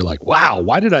 months later, you're like, wow,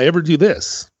 why did I ever do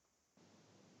this?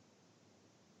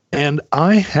 And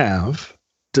I have,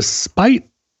 despite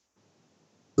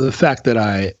the fact that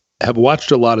I have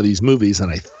watched a lot of these movies and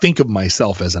I think of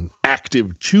myself as an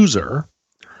active chooser,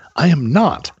 I am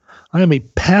not. I am a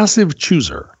passive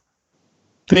chooser.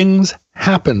 Things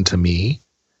happen to me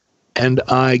and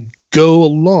I go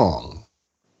along.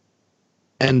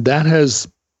 And that has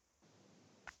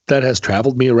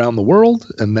traveled me around the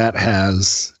world, and that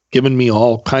has given me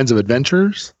all kinds of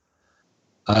adventures.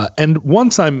 And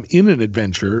once I'm in an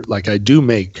adventure, like I do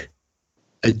make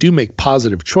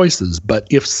positive choices, but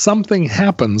if something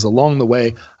happens along the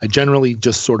way, I generally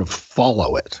just sort of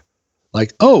follow it.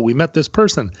 Like, oh, we met this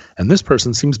person and this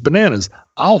person seems bananas.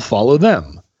 I'll follow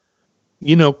them.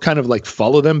 Kind of like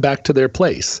follow them back to their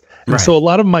place. And so a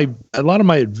lot of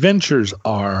my adventures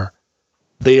are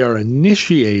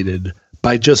initiated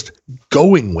by just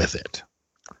going with it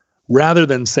rather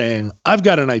than saying, I've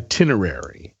got an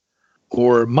itinerary,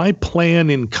 or my plan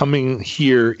in coming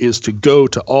here is to go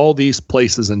to all these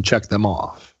places and check them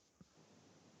off.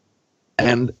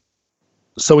 And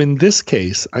so in this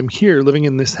case, I'm here living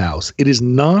in this house. It's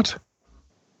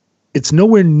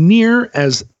nowhere near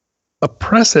as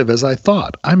oppressive as I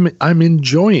thought. I'm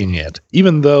enjoying it,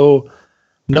 even though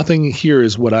nothing here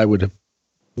is what I would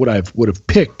have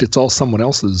picked. It's all someone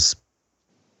else's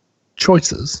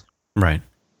choices. Right.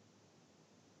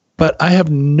 But I have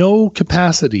no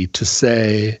capacity to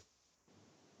say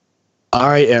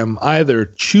I am either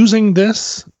choosing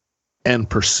this and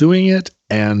pursuing it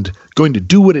and going to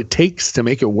do what it takes to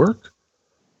make it work,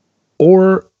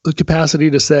 or the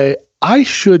capacity to say I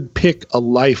should pick a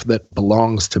life that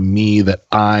belongs to me, that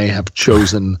I have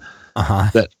chosen,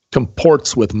 that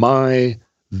comports with my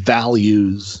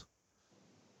values.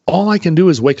 All I can do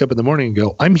is wake up in the morning and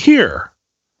go, I'm here,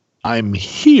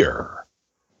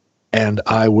 and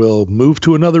I will move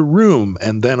to another room,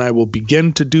 and then I will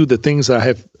begin to do the things I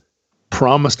have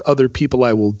promised other people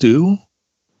I will do.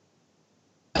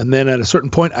 And then at a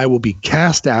certain point, I will be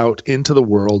cast out into the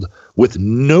world with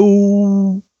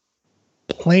no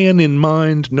plan in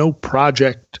mind, no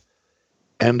project,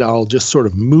 and I'll just sort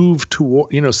of move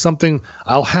toward, something.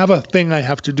 I'll have a thing I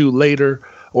have to do later,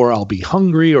 or I'll be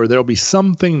hungry, or there'll be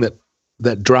something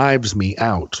that drives me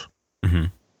out. Mm-hmm.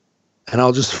 And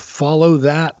I'll just follow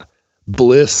that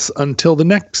bliss until the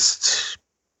next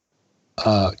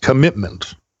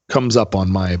commitment comes up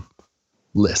on my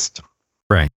list.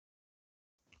 Right.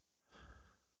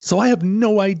 So I have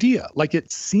no idea. Like,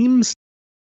 it seems to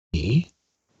me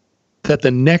that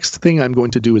the next thing I'm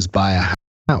going to do is buy a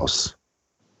house.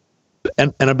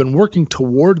 And I've been working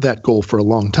toward that goal for a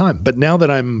long time. But now that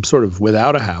I'm sort of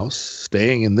without a house,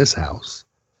 staying in this house,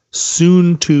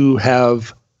 soon to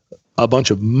have a bunch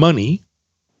of money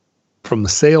from the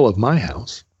sale of my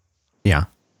house. Yeah.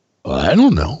 Well, I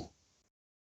don't know.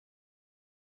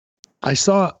 I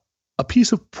saw a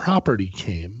piece of property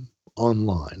came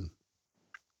online.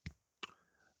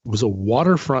 It was a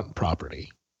waterfront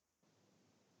property.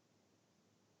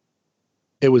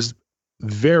 It was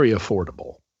very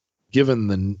affordable given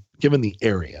the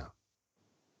area.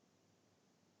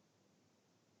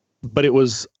 But it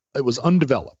was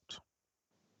undeveloped.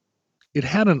 It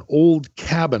had an old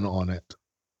cabin on it,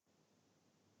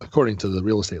 according to the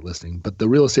real estate listing, but the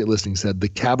real estate listing said the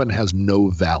cabin has no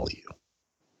value.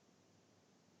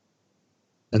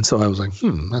 And so I was like,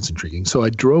 that's intriguing. So I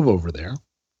drove over there.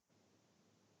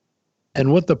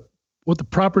 And what the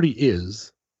property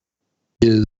is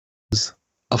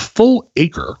a full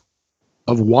acre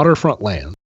of waterfront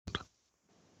land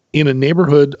in a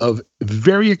neighborhood of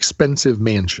very expensive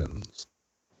mansions.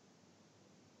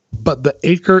 But the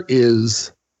acre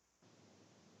is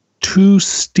too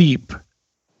steep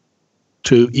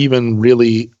to even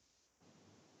really,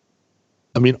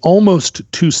 almost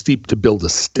too steep to build a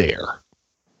stair.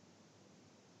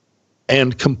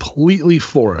 And completely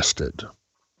forested.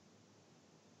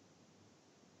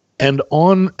 And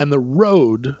the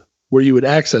road where you would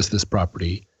access this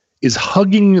property is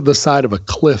hugging the side of a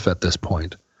cliff at this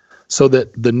point, so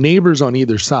that the neighbors on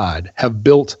either side have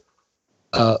built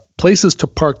places to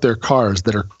park their cars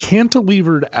that are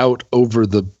cantilevered out over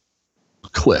the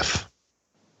cliff.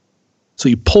 So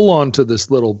you pull onto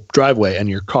this little driveway and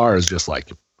your car is just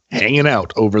like hanging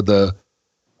out over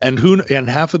and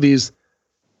half of these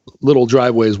little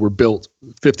driveways were built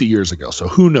 50 years ago. So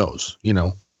who knows?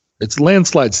 It's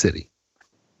landslide city.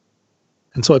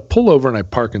 And so I pull over and I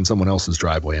park in someone else's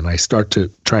driveway and I start to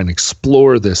try and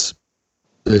explore this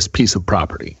piece of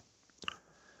property.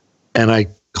 And I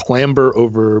clamber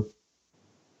over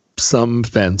some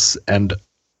fence and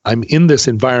I'm in this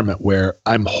environment where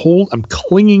I'm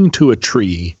clinging to a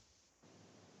tree.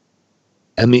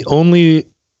 And the only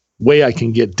way I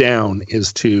can get down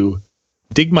is to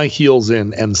dig my heels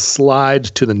in and slide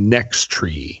to the next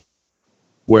tree,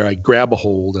 where I grab a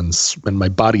hold and my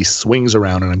body swings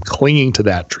around and I'm clinging to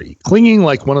that tree, clinging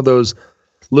like one of those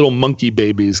little monkey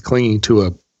babies clinging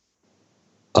to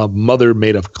a mother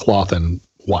made of cloth and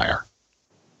wire.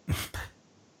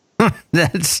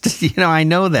 That's, I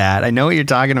know that. I know what you're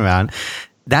talking about.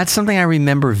 That's something I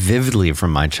remember vividly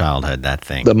from my childhood, that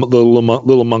thing. The little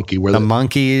monkey. The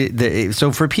monkey.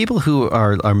 So for people who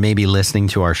are maybe listening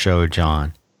to our show,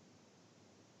 John,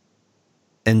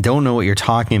 and don't know what you're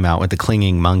talking about with the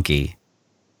clinging monkey,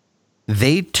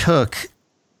 they took,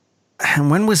 and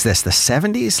when was this? The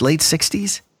 70s, late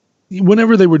 60s?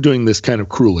 Whenever they were doing this kind of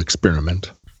cruel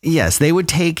experiment. Yes, they would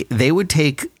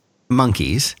take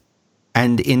monkeys,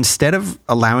 and instead of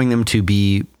allowing them to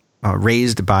be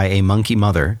raised by a monkey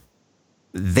mother,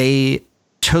 they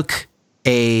took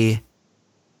a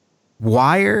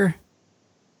wire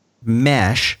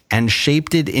mesh and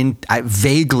shaped it in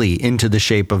vaguely into the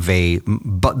shape of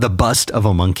the bust of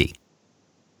a monkey.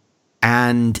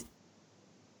 And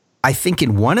I think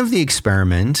in one of the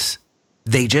experiments,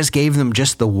 they just gave them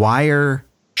just the wire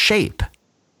shape.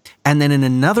 And then in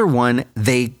another one,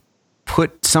 they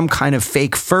put some kind of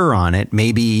fake fur on it,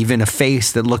 maybe even a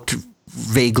face that looked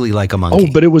vaguely like a monkey.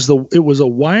 Oh, but it was a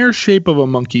wire shape of a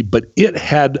monkey, but it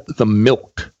had the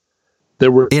milk.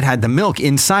 It had the milk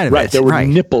inside of it. Right, there were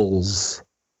nipples.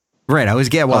 Right, I was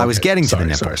getting to the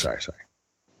nipples. Sorry.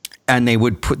 And they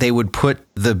would put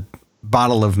the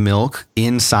bottle of milk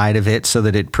inside of it so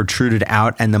that it protruded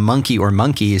out, and the monkey or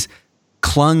monkeys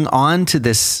clung onto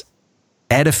this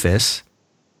edifice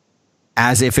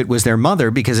as if it was their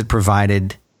mother because it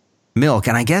provided milk.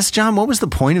 And I guess, John, what was the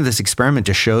point of this experiment?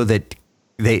 To show that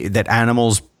that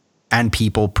animals and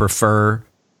people prefer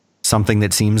something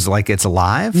that seems like it's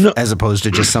alive, as opposed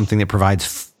to just something that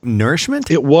provides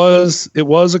nourishment? It was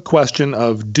a question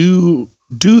of do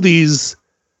these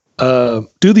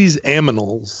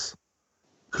aminals,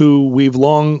 who we've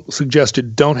long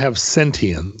suggested don't have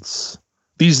sentience,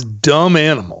 these dumb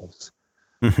animals,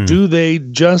 do they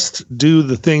just do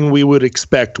the thing we would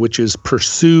expect, which is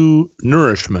pursue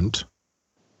nourishment,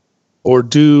 or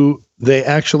do they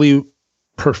actually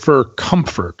prefer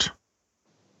comfort,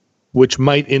 which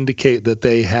might indicate that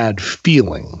they had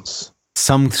feelings?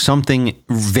 Something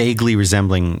vaguely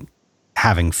resembling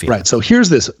having feelings. Right. So here's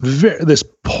this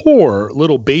poor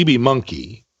little baby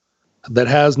monkey that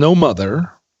has no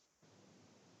mother.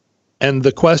 And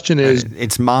the question is...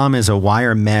 its mom is a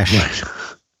wire mesh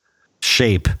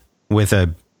shape with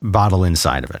a bottle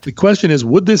inside of it. The question is,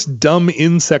 would this dumb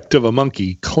insect of a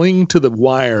monkey cling to the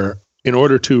wire in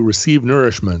order to receive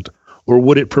nourishment, or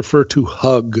would it prefer to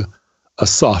hug a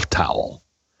soft towel?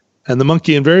 And the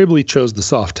monkey invariably chose the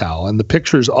soft towel. And the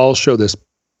pictures all show this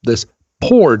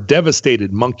poor,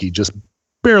 devastated monkey just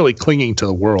barely clinging to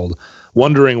the world,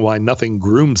 wondering why nothing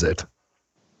grooms it.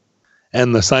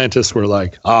 And the scientists were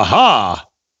like, aha,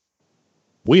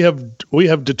 we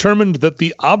have determined that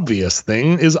the obvious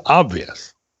thing is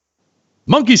obvious.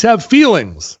 Monkeys have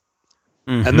feelings.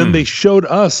 Mm-hmm. And then they showed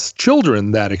us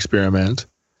children that experiment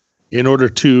in order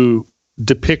to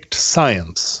depict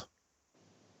science,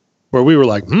 where we were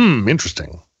like,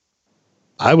 interesting.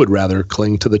 I would rather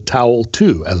cling to the towel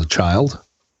too as a child,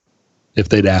 if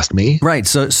they'd asked me. Right.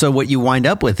 So what you wind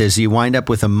up with is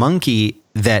a monkey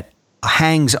that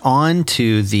hangs on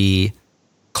to the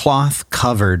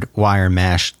cloth-covered wire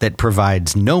mesh that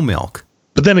provides no milk.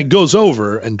 But then it goes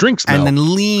over and drinks milk. And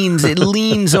then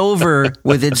leans over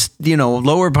with its,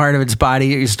 lower part of its body.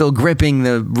 You're still gripping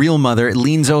the real mother. It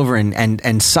leans over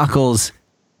and suckles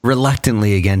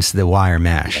reluctantly against the wire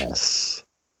mesh. Yes.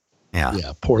 Yeah.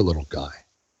 Yeah, poor little guy.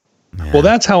 Yeah. Well,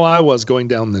 that's how I was going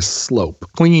down this slope,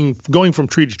 going from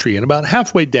tree to tree. And about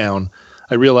halfway down,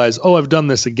 I realized, I've done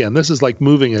this again. This is like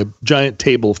moving a giant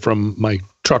table from my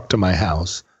truck to my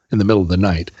house in the middle of the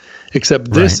night.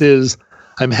 Except this is...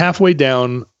 I'm halfway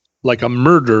down like a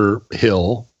murder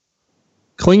hill,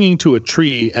 clinging to a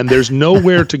tree, and there's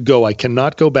nowhere to go. I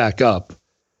cannot go back up.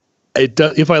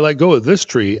 If I let go of this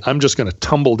tree, I'm just going to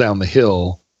tumble down the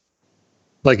hill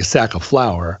like a sack of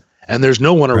flour, and there's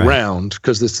no one around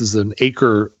because this is an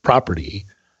acre property.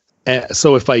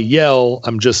 So if I yell,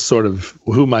 I'm just sort of,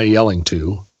 who am I yelling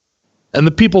to? And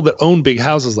the people that own big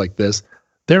houses like this,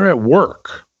 they're at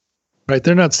work, right?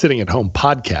 They're not sitting at home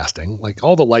podcasting. Like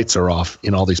all the lights are off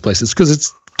in all these places because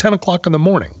it's 10 o'clock in the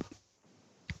morning.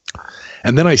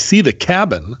 And then I see the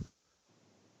cabin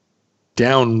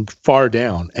far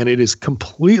down, and it is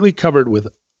completely covered with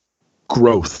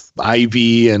growth,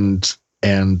 ivy and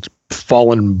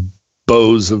fallen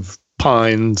boughs of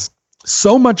pines,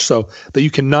 so much so that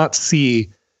you cannot see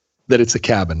that it's a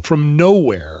cabin. From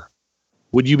nowhere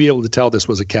would you be able to tell this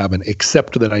was a cabin,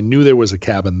 except that I knew there was a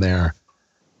cabin there.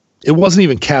 It wasn't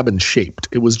even cabin shaped.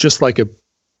 It was just like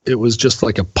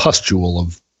a pustule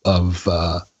of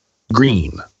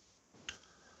green.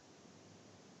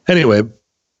 Anyway,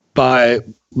 by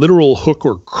literal hook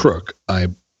or crook, I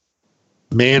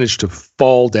managed to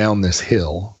fall down this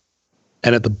hill.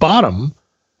 And at the bottom,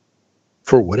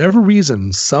 for whatever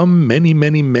reason, some many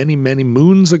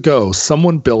moons ago,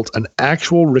 someone built an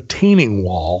actual retaining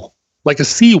wall, like a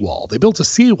seawall. They built a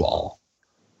seawall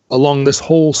along this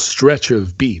whole stretch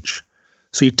of beach.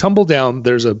 So you tumble down,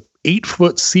 there's a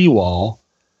 8-foot seawall,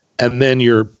 and then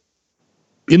you're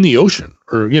in the ocean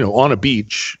or, on a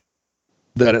beach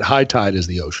that at high tide is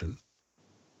the ocean.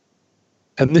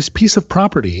 And this piece of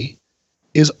property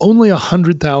is only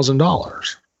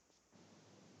 $100,000.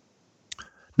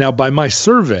 Now, by my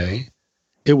survey,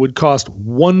 it would cost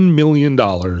 $1 million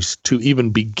to even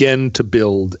begin to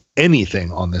build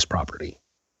anything on this property.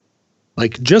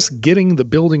 Like just getting the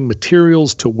building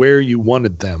materials to where you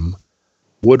wanted them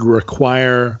would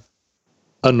require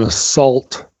an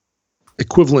assault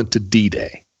equivalent to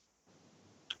D-Day.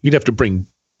 You'd have to bring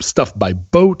stuff by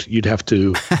boat. You would have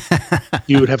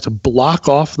to block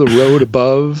off the road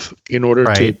above in order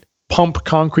to pump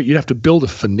concrete. You'd have to build a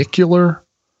funicular.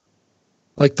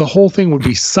 Like the whole thing would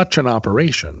be such an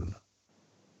operation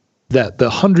that the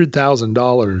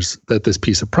 $100,000 that this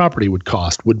piece of property would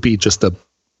cost would be just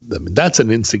that's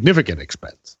an insignificant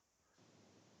expense.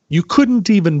 You couldn't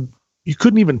even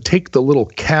take the little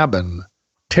cabin,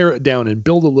 tear it down and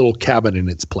build a little cabin in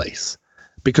its place.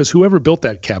 Because whoever built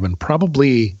that cabin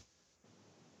probably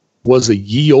was a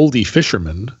ye olde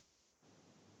fisherman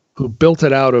who built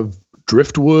it out of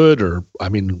driftwood or,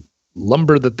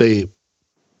 lumber that they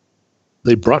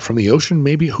brought from the ocean,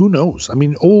 maybe. Who knows?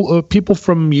 People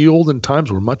from ye olden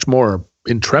times were much more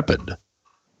intrepid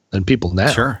than people now.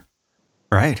 Sure.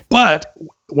 Right. But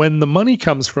when the money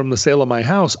comes from the sale of my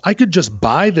house, I could just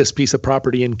buy this piece of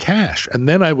property in cash. And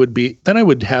then I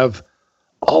would have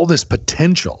all this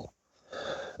potential.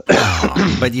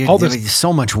 But there's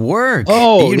so much work.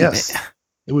 Oh, yes.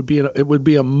 It would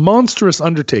be a monstrous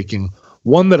undertaking,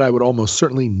 one that I would almost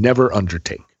certainly never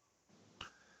undertake.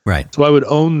 Right. So I would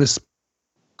own this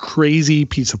crazy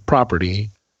piece of property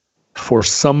for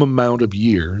some amount of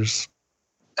years,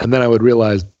 and then I would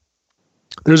realize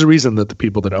there's a reason that the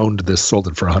people that owned this sold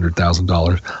it for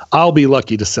 $100,000. I'll be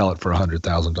lucky to sell it for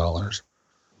 $100,000.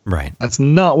 Right. That's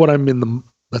not what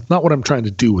I'm trying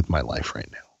to do with my life right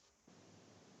now.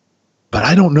 But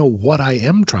I don't know what I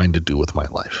am trying to do with my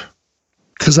life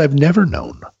because I've never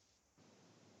known.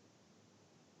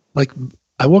 Like,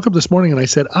 I woke up this morning and I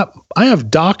said, I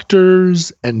have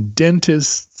doctors and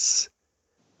dentists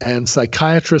and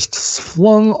psychiatrists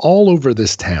flung all over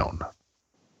this town.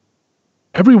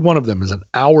 Every one of them is an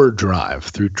hour drive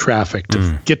through traffic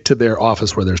to get to their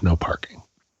office where there's no parking.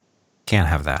 Can't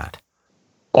have that.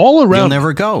 All around.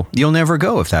 You'll never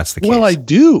go if that's the case. Well, I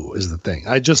do is the thing.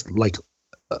 I just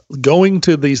going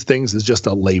to these things is just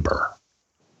a labor.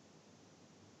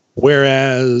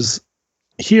 Whereas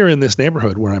here in this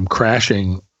neighborhood where I'm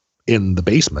crashing in the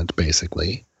basement,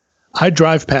 basically, I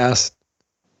drive past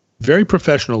very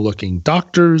professional looking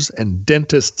doctors and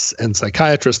dentists and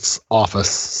psychiatrists'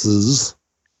 offices.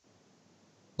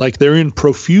 Like they're in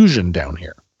profusion down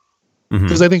here.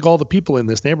 Because I think all the people in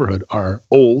this neighborhood are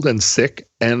old and sick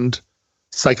and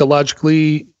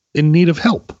psychologically in need of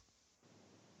help.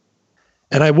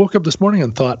 And I woke up this morning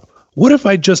and thought, what if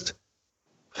I just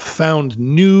found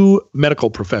new medical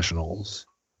professionals?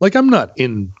 Like, I'm not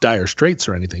in dire straits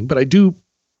or anything, but I do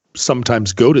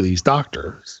sometimes go to these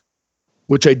doctors,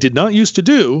 which I did not used to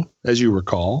do, as you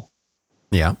recall.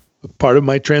 Yeah. Part of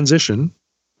my transition,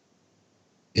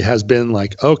 it has been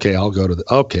like, okay, I'll go to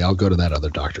that other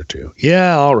doctor too.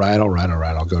 Yeah, all right.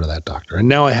 I'll go to that doctor. And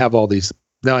now I have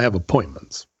now I have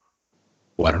appointments.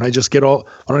 Why don't I just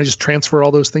transfer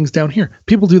all those things down here?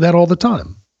 People do that all the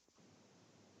time.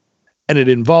 And it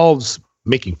involves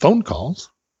making phone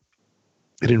calls.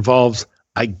 It involves,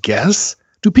 I guess,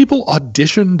 do people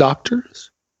audition doctors?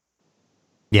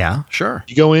 Yeah, sure.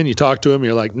 You go in, you talk to them,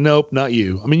 you're like, nope, not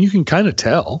you. I mean, you can kind of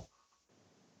tell.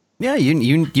 Yeah,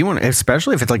 you want,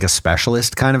 especially if it's like a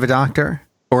specialist kind of a doctor.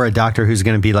 Or a doctor who's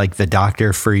going to be like the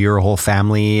doctor for your whole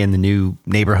family in the new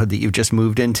neighborhood that you've just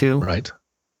moved into. Right.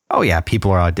 Oh yeah,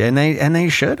 people are and they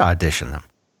should audition them,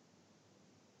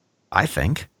 I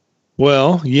think.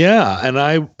 Well, yeah, and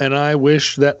I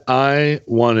wish that I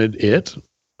wanted it.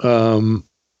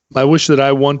 I wish that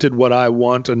I wanted what I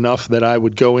want enough that I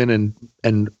would go in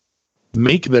and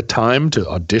make the time to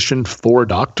audition for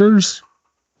doctors.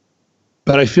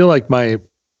 But I feel like my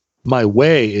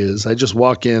way is I just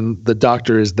walk in, the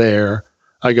doctor is there.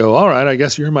 I go, all right, I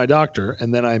guess you're my doctor.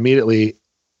 And then I immediately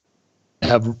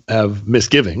have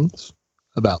misgivings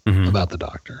about the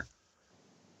doctor.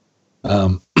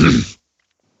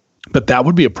 But that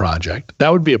would be a project.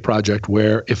 That would be a project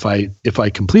where if I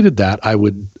completed that, I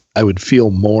would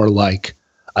feel more like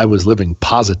I was living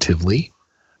positively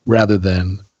rather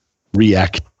than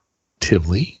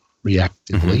reactively.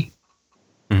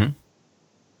 Mm-hmm.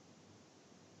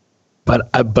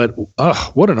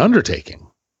 But what an undertaking.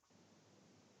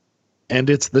 And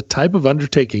it's the type of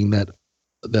undertaking that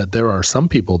there are some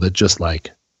people that just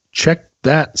like check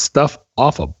that stuff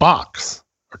off a box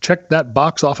or check that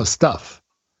box off of stuff.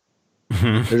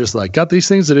 Mm-hmm. They're just like, got these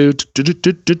things to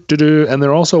do, and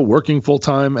they're also working full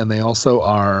time, and they also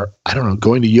are, I don't know,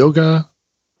 going to yoga.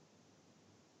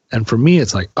 And for me,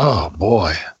 it's like, oh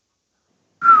boy,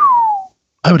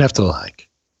 I would have to like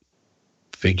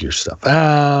figure stuff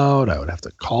out. I would have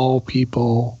to call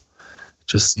people.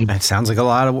 It sounds like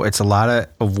it's a lot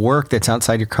of work that's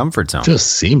outside your comfort zone.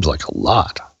 Just seems like a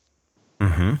lot.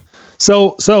 Mm-hmm.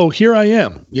 So here I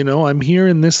am, I'm here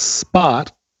in this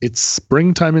spot. It's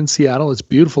springtime in Seattle. It's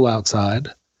beautiful outside.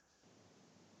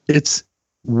 It's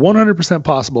 100%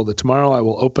 possible that tomorrow I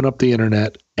will open up the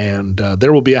internet and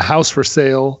there will be a house for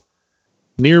sale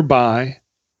nearby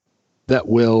that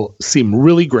will seem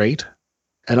really great.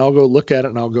 And I'll go look at it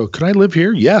and I'll go, could I live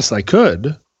here? Yes, I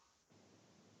could.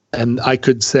 And I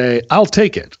could say, I'll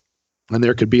take it. And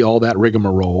there could be all that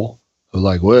rigmarole of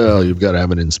like, well, you've got to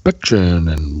have an inspection.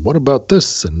 And what about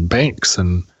this? And banks.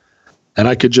 And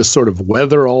I could just sort of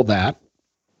weather all that.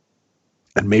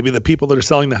 And maybe the people that are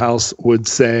selling the house would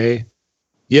say,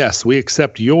 yes, we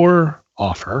accept your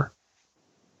offer.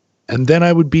 And then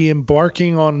I would be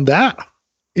embarking on that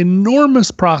enormous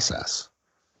process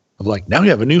of like, now you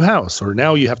have a new house, or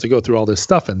now you have to go through all this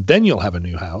stuff and then you'll have a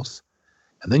new house.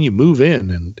 And then you move in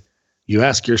and you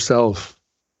ask yourself,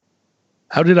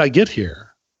 how did I get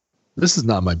here? This is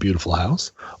not my beautiful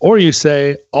house. Or you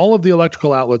say, all of the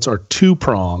electrical outlets are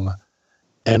 2-prong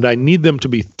and I need them to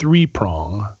be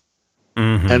 3-prong.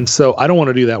 Mm-hmm. And so I don't want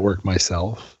to do that work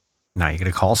myself. Now you're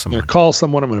going to call someone. I'm going to call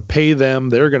someone. I'm going to pay them.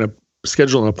 They're going to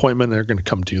schedule an appointment. They're going to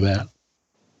come do that.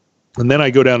 And then I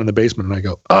go down in the basement and I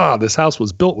go, this house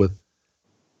was built with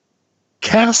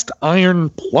cast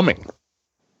iron plumbing.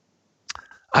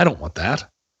 I don't want that.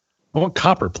 I want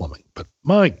copper plumbing. But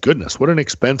my goodness, what an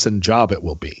expense and job it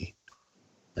will be.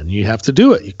 And you have to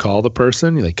do it. You call the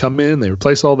person, they come in, they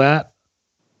replace all that.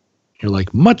 You're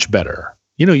like, much better.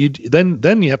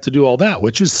 Then you have to do all that,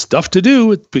 which is stuff to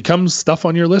do. It becomes stuff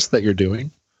on your list that you're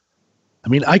doing. I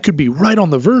mean, I could be right on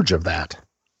the verge of that.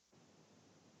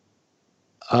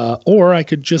 Or I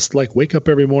could just like wake up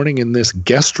every morning in this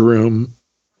guest room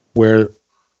where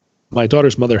my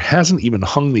daughter's mother hasn't even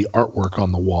hung the artwork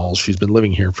on the walls. She's been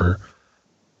living here for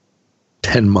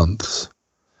 10 months.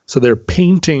 So there are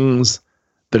paintings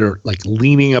that are like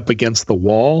leaning up against the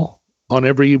wall on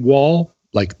every wall,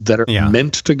 like that are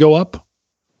meant to go up.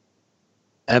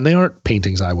 And they aren't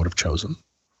paintings I would have chosen.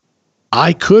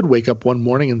 I could wake up one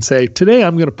morning and say, today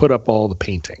I'm going to put up all the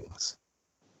paintings.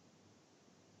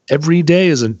 Every day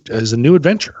is a new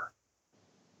adventure.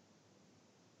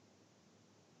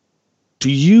 Do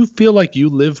you feel like you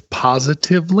live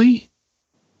positively,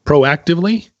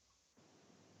 proactively?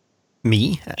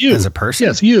 Me? You. As a person?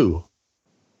 Yes, you.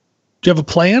 Do you have a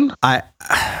plan? I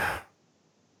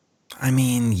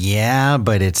mean, yeah,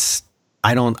 but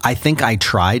I think I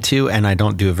try to, and I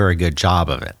don't do a very good job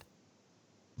of it.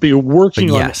 But you're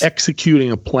working on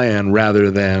executing a plan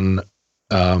rather than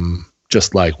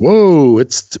just like, whoa,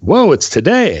 it's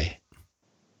today.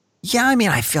 Yeah, I mean,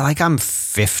 I feel like I'm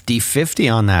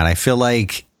 50-50 on that. I feel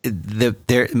like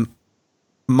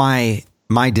my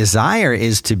desire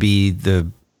is to be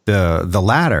the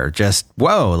latter. Just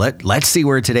let's see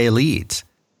where today leads.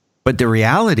 But the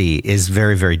reality is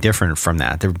very, very different from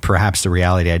that. Perhaps the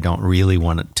reality I don't really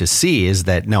want to see is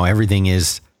that no,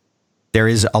 there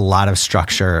is a lot of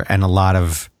structure and a lot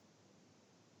of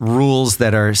rules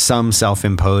that are some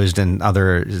self-imposed and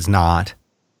others not.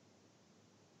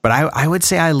 But I would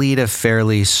say I lead a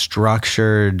fairly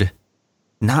structured,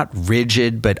 not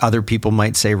rigid, but other people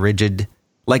might say rigid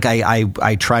Like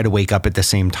I try to wake up at the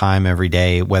same time every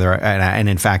day, and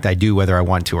in fact I do, whether I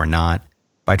want to or not.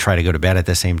 I try to go to bed at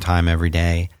the same time every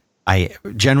day. I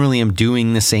generally am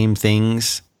doing the same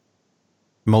things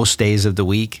most days of the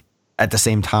week at the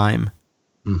same time.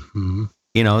 Mm-hmm.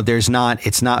 You know, it's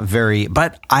not very,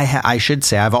 but I should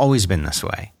say I've always been this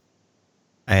way.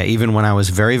 Even when I was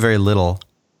very, very little,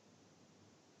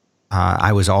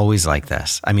 I was always like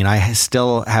this. I mean, I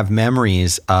still have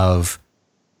memories of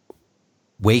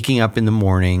waking up in the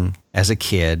morning as a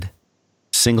kid,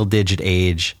 single digit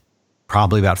age,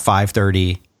 probably about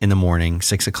 5:30 in the morning,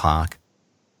 6 o'clock.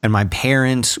 And my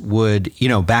parents would, you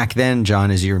know, back then,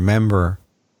 John, as you remember,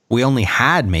 we only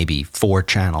had maybe 4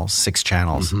 channels, 6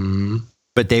 channels,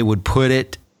 but they would put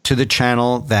it to the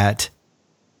channel that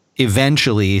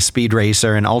eventually Speed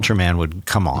Racer and Ultraman would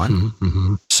come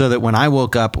on, so that when I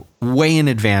woke up way in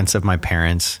advance of my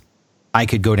parents, I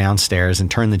could go downstairs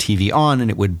and turn the TV on and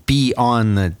it would be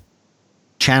on the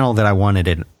channel that I wanted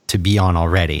it to be on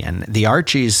already. And the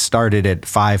Archies started at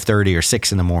 5:30 or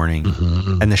 6 in the morning.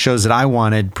 And the shows that I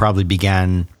wanted probably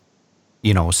began,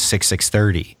 you know,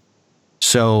 6:30.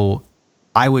 So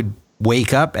I would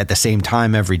wake up at the same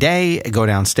time every day, go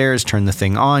downstairs, turn the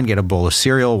thing on, get a bowl of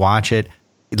cereal, watch it.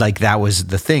 Like that was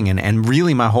the thing. And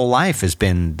really my whole life has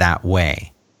been that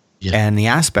way. Yeah. And the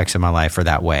aspects of my life are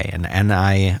that way. And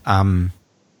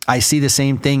I see the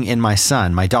same thing in my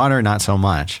son. My daughter, not so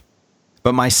much.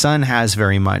 But my son has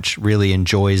very much really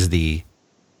enjoys the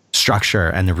structure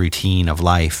and the routine of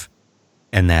life,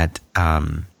 and that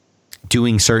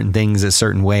doing certain things a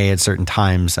certain way at certain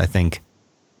times, I think,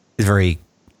 is very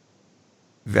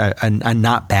a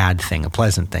not bad thing, a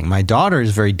pleasant thing. My daughter is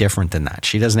very different than that.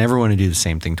 She doesn't ever want to do the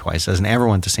same thing twice, doesn't ever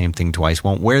want the same thing twice,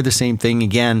 won't wear the same thing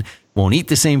again, won't eat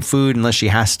the same food unless she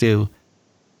has to.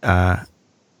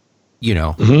 You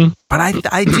know, but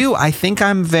I do. I think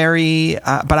I'm very,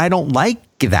 but I don't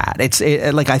like that. It's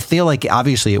like, I feel like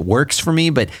obviously it works for me,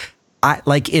 but I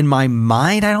like in my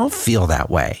mind, I don't feel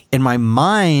that way. In my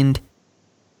mind,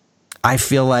 I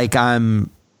feel like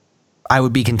I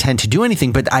would be content to do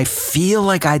anything, but I feel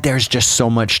like there's just so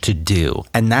much to do.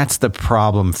 And that's the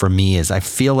problem for me, is I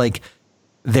feel like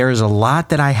there's a lot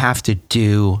that I have to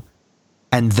do.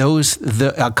 And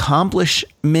the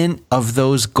accomplishment of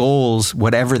those goals,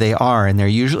 whatever they are, and they're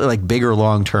usually like bigger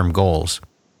long-term goals,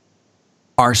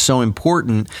 are so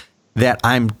important that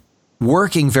I'm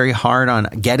working very hard on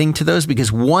getting to those, because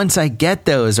once I get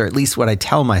those, or at least what I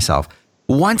tell myself,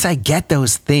 once I get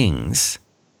those things,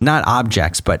 not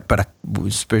objects, but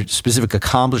specific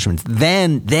accomplishments,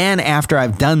 then after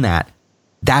I've done that,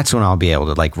 that's when I'll be able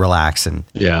to like relax and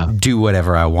do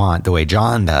whatever I want the way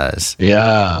John does.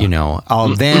 Yeah. You know,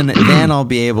 then I'll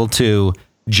be able to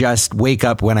just wake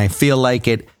up when I feel like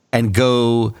it and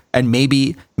go, and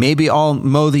maybe I'll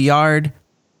mow the yard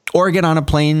or get on a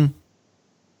plane,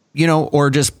 you know, or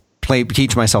just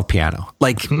teach myself piano.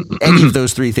 Like any of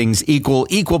those 3 things,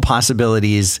 equal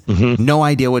possibilities. No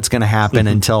idea what's going to happen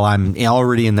until I'm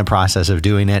already in the process of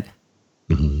doing it.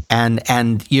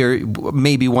 And you're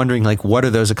maybe wondering, like, what are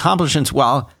those accomplishments?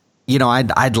 Well, you know,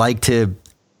 I'd like to,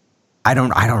 I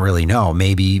don't really know.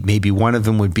 Maybe one of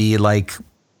them would be like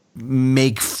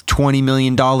make $20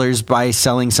 million by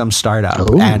selling some startup.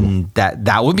 Ooh. And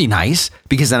that would be nice,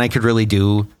 because then I could really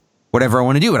do whatever I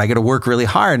want to do. And I got to work really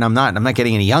hard, and I'm not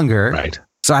getting any younger. Right.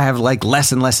 So I have like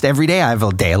less and less every day. I have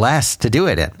a day less to do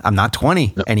it. I'm not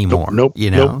 20 anymore. Nope.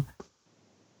 You know? Nope.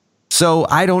 So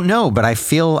I don't know, but I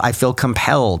feel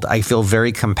compelled. I feel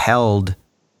very compelled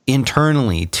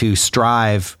internally to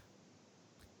strive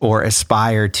or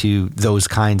aspire to those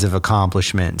kinds of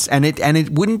accomplishments. And it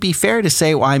wouldn't be fair to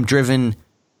say, well, I'm driven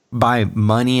by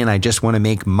money and I just want to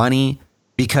make money,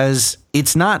 because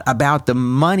it's not about the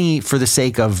money for the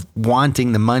sake of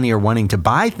wanting the money or wanting to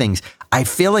buy things. I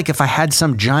feel like if I had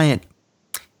some giant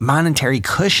monetary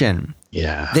cushion,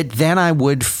 that then I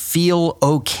would feel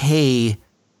okay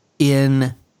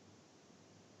in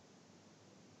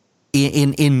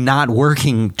not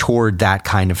working toward that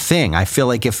kind of thing. I feel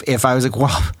like if I was like,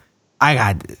 well, I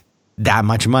got that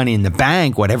much money in the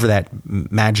bank, whatever that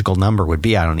magical number would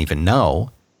be, I don't even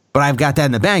know, but I've got that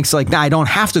in the bank. So like, now I don't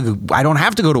have to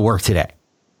go to work today.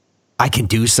 I can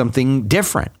do something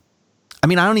different. I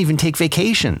mean, I don't even take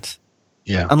vacations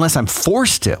unless I'm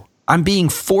forced to. I'm being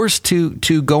forced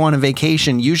to go on a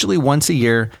vacation, usually once a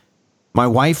year. My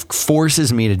wife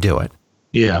forces me to do it.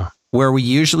 Yeah. Where we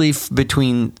usually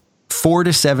between 4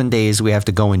 to 7 days, we have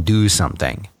to go and do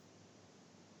something.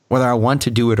 Whether I want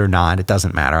to do it or not, it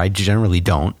doesn't matter. I generally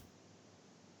don't.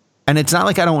 And it's not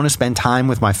like I don't want to spend time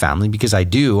with my family, because I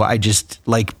do. I just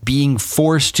like being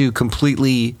forced to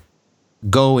completely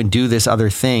go and do this other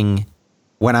thing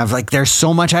when I've like, there's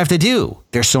so much I have to do.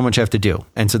 There's so much I have to do.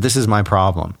 And so this is my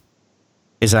problem,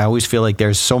 is I always feel like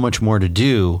there's so much more to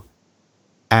do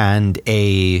and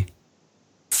a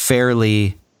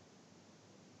fairly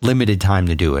limited time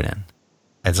to do it in.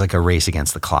 It's like a race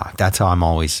against the clock. That's how I'm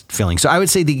always feeling. So I would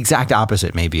say the exact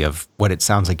opposite maybe of what it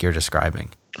sounds like you're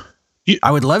describing. I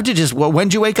would love to just, well,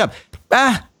 when'd you wake up?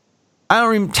 I don't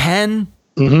remember, 10.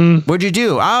 Mm-hmm. What'd you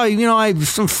do? Oh,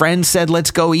 some friends said,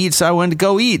 let's go eat. So I went to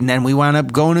go eat. And then we wound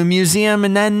up going to a museum.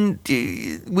 And then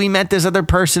we met this other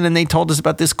person and they told us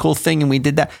about this cool thing. And we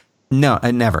did that. No,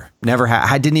 it never.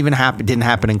 It didn't even happen. It didn't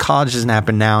happen in college. Doesn't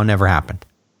happen now. Never happened.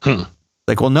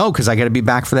 Like, well, no, because I got to be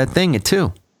back for that thing at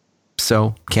 2.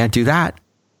 So can't do that.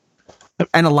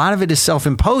 And a lot of it is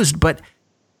self-imposed, but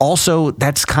also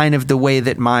that's kind of the way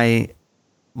that my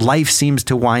life seems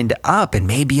to wind up. And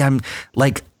maybe I'm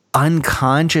like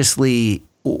unconsciously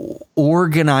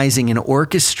organizing and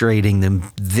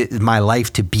orchestrating my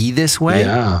life to be this way.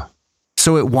 Yeah.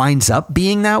 So it winds up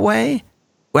being that way.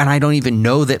 And I don't even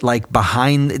know that, like,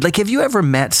 behind, like, have you ever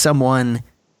met someone,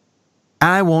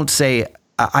 I won't say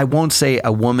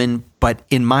a woman, but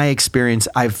in my experience,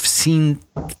 I've seen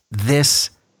that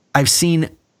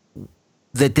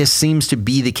this seems to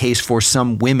be the case for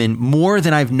some women more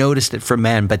than I've noticed it for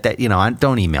men, but that,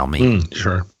 don't email me.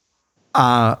 Sure.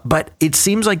 But it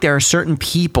seems like there are certain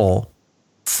people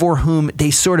for whom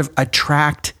they sort of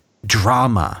attract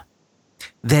drama.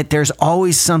 That there's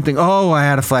always something. Oh, I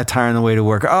had a flat tire on the way to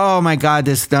work. Oh my God,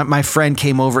 my friend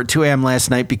came over at 2 a.m.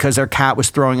 last night because their cat was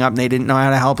throwing up and they didn't know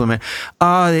how to help him.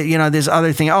 Oh, this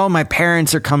other thing. Oh, my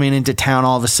parents are coming into town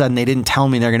all of a sudden. They didn't tell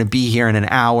me they're going to be here in an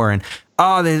hour. And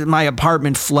my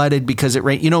apartment flooded because it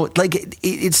rained.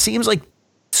 It seems like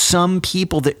some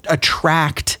people that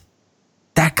attract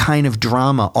that kind of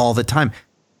drama all the time.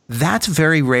 That's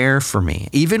very rare for me.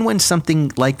 Even when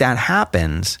something like that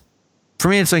happens, for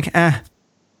me, it's like,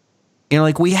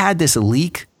 like we had this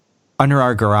leak under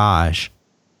our garage.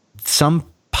 Some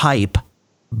pipe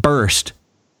burst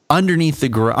underneath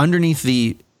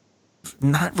the,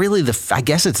 not really I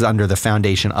guess it's under the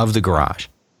foundation of the garage.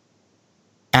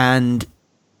 And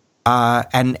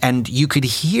you could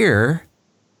hear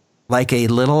like it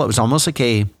was almost like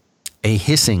a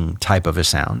hissing type of a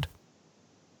sound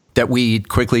that we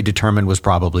quickly determined was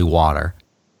probably water.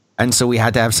 And so we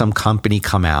had to have some company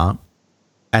come out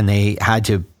and they had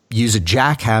to use a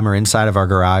jackhammer inside of our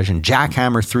garage and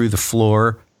jackhammer through the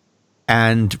floor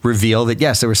and reveal that,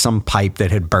 yes, there was some pipe that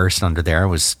had burst under there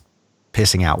and was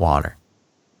pissing out water.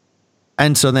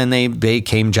 And so then they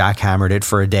came, jackhammered it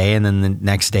for a day, and then the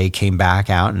next day came back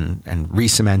out and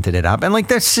re-cemented it up. And like,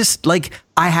 that's just like,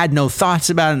 I had no thoughts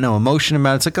about it, no emotion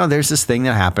about it. It's like, oh, there's this thing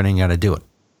that happened and you got to do it.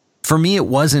 For me, it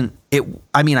wasn't,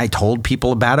 I told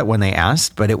people about it when they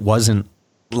asked, but it wasn't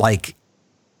like,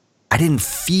 I didn't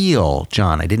feel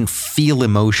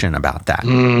emotion about that.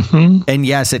 Mm-hmm. And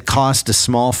yes, it cost a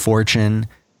small fortune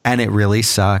and it really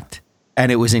sucked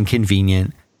and it was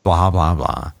inconvenient, blah, blah,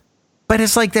 blah. But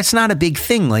it's like, that's not a big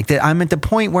thing. Like that, I'm at the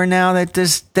point where now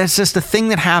that's just a thing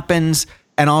that happens.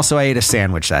 And also I ate a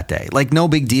sandwich that day. Like, no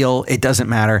big deal. It doesn't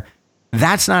matter.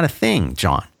 That's not a thing,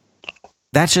 John.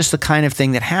 That's just the kind of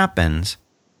thing that happens.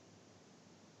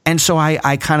 And so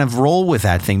I kind of roll with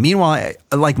that thing. Meanwhile,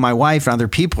 like my wife and other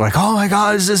people are like, oh my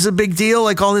God, is this a big deal?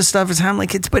 Like all this stuff is happening.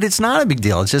 Like but it's not a big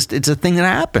deal. It's a thing that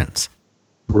happens.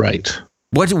 Right.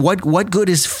 What good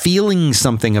is feeling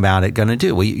something about it going to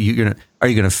do? Are you going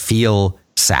to feel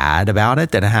sad about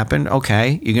it that it happened?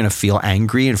 Okay. You're going to feel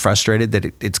angry and frustrated that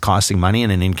it's costing money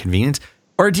and an inconvenience,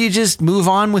 or do you just move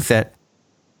on with it?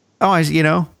 Oh,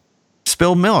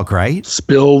 spilled milk, right?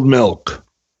 Spilled milk.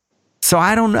 So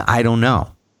I don't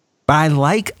know. But I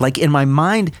like in my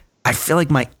mind, I feel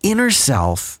like my inner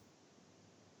self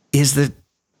is the,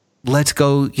 let's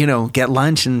go, get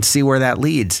lunch and see where that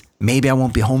leads. Maybe I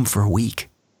won't be home for a week.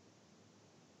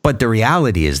 But the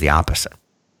reality is the opposite.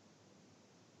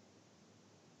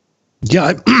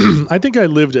 Yeah, I think I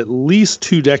lived at least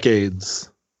 2 decades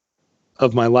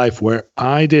of my life where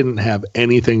I didn't have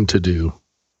anything to do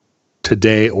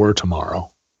today or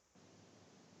tomorrow.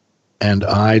 And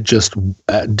I just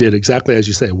did exactly as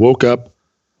you say, woke up,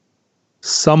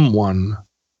 someone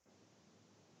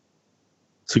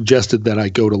suggested that I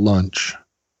go to lunch,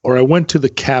 or I went to the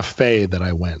cafe that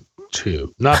I went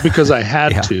to, not because I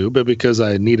had to, but because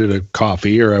I needed a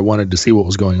coffee or I wanted to see what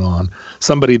was going on.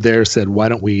 Somebody there said, why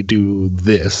don't we do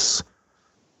this?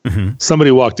 Mm-hmm. Somebody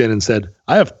walked in and said,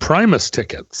 I have Primus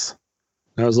tickets.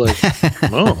 And I was like,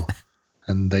 oh.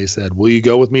 And they said, will you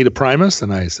go with me to Primus?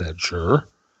 And I said, sure.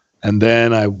 And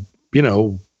then I,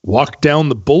 walked down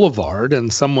the boulevard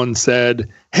and someone said,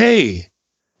 hey,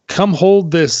 come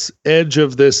hold this edge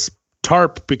of this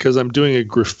tarp because I'm doing a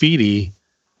graffiti.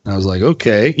 And I was like,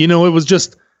 okay, it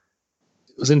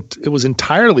was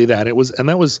entirely that. And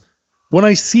that was when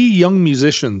I see young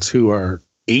musicians who are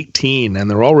 18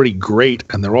 and they're already great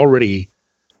and they're already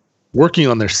working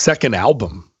on their second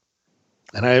album.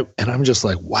 And I'm just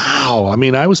like, wow. I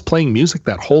mean, I was playing music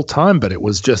that whole time, but it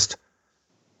was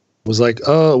like,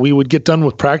 we would get done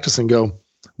with practice and go,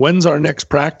 when's our next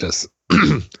practice?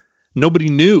 Nobody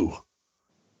knew.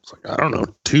 It's like, I don't know,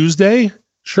 Tuesday?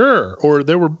 Sure. Or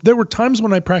there were times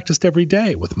when I practiced every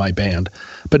day with my band,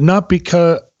 but not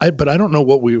because I don't know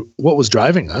what was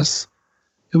driving us.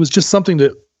 It was just something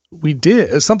that we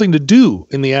did, something to do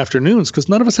in the afternoons because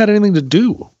none of us had anything to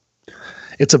do.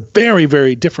 It's a very,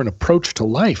 very different approach to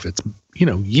life. It's,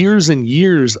 years and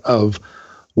years of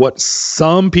what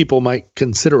some people might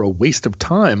consider a waste of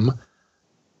time,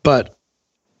 but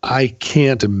I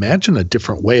can't imagine a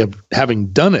different way of having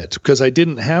done it because I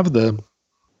didn't have the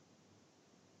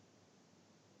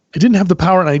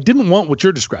power and I didn't want what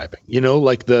you're describing, I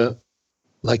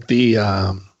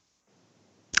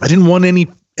didn't want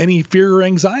any fear or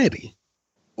anxiety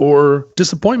or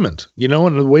disappointment,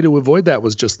 and the way to avoid that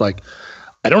was just like,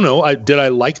 I don't know. Did I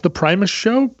like the Primus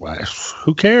show?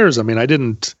 Who cares? I mean, I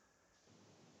didn't.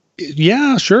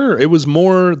 Yeah, sure. It was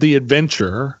more the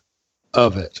adventure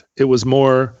of it. It was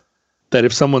more that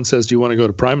if someone says, do you want to go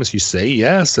to Primus? You say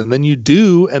yes. And then you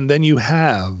do. And then you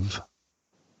have.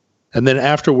 And then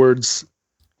afterwards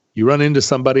you run into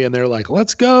somebody and they're like,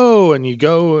 let's go. And you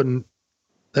go and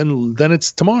then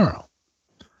it's tomorrow.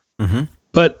 Mm-hmm.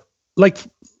 But like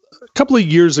a couple of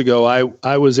years ago,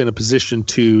 I was in a position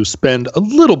to spend a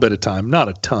little bit of time, not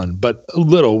a ton, but a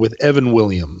little with Evan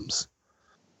Williams,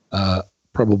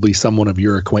 probably someone of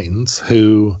your acquaintance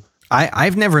who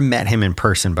I've never met him in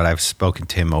person, but I've spoken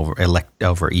to him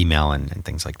over email and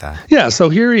things like that. Yeah. So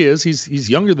here he is. He's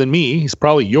younger than me. He's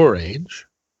probably your age.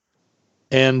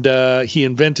 And he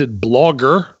invented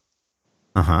Blogger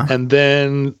and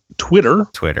then Twitter,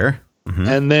 mm-hmm.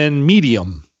 and then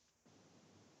Medium.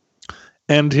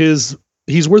 And he's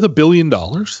worth $1 billion.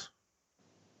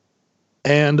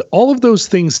 And all of those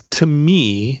things to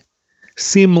me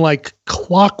seem like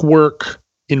clockwork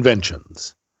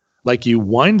inventions. Like you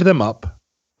wind them up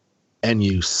and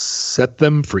you set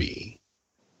them free.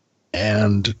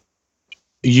 And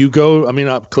you go, I mean,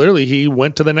 clearly he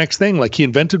went to the next thing. Like he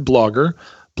invented Blogger.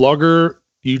 Blogger,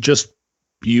 you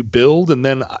build and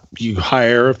then you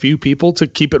hire a few people to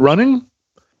keep it running.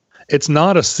 It's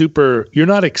not you're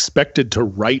not expected to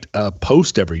write a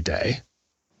post every day.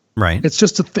 Right. It's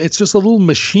just a little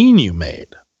machine you made.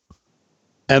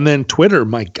 And then Twitter,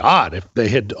 my God, if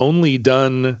they'd only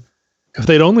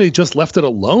just left it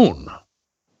alone,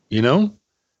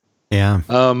 Yeah.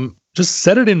 Just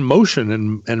set it in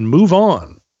motion and move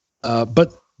on.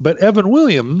 But Evan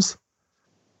Williams,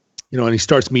 and he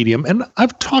starts Medium, and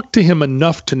I've talked to him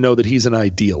enough to know that he's an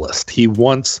idealist. He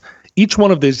wants each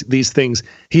one of these things,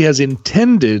 he has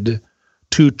intended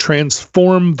to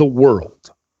transform the world.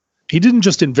 He didn't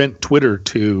just invent Twitter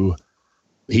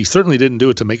he certainly didn't do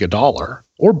it to make $1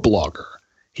 or Blogger.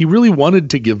 He really wanted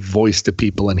to give voice to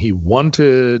people and he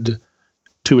wanted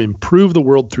to improve the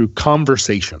world through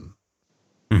conversation.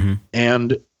 Mm-hmm.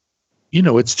 And,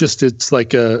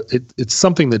 it's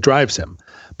something that drives him.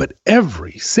 But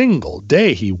every single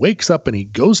day he wakes up and he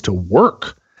goes to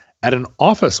work at an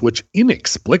office which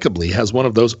inexplicably has one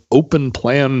of those open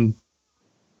plan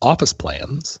office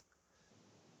plans.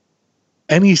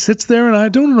 And he sits there and I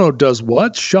don't know, does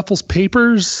what? Shuffles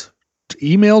papers,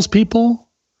 emails people.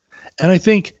 And I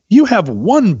think, you have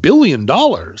 $1 billion.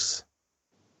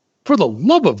 For the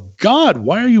love of God,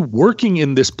 why are you working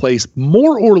in this place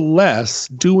more or less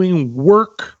doing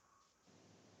work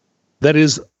that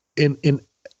is in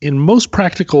most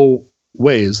practical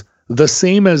ways the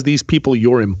same as these people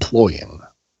you're employing?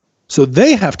 So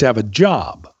they have to have a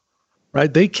job,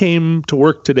 right? They came to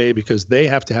work today because they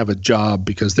have to have a job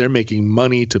because they're making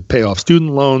money to pay off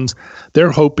student loans.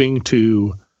 They're hoping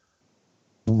to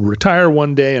retire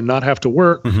one day and not have to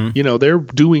work. Mm-hmm. They're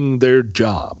doing their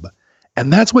job.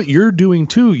 And that's what you're doing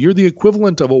too. You're the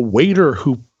equivalent of a waiter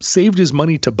who saved his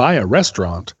money to buy a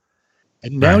restaurant.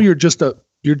 And now you're just a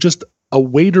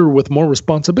waiter with more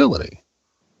responsibility.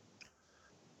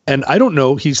 And I don't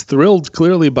know, he's thrilled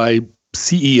clearly by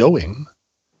CEOing,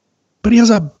 but he has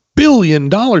 $1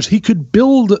 billion. He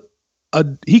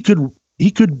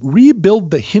could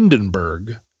rebuild the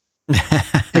Hindenburg,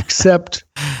 except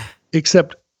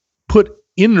put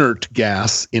inert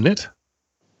gas in it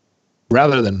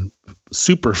rather than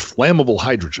super flammable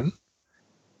hydrogen.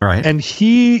 Right. And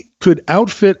he could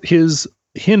outfit his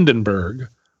Hindenburg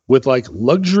with like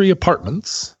luxury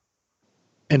apartments,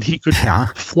 and he could Yeah.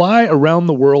 fly around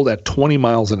the world at 20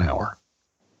 miles an hour.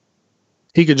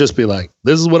 He could just be like,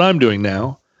 this is what I'm doing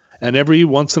now. And every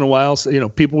once in a while,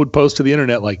 people would post to the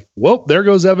internet like, well, there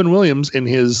goes Evan Williams in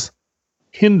his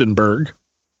Hindenburg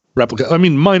replica. I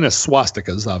mean, minus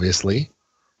swastikas, obviously.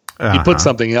 You'd put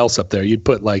something else up there. You'd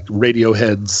put like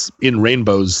Radiohead's In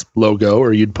Rainbows logo,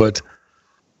 or you'd put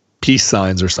peace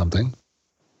signs or something.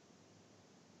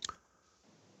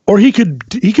 Or he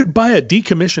could buy a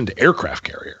decommissioned aircraft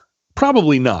carrier.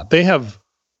 Probably not. They have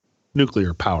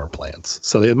nuclear power plants,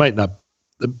 so the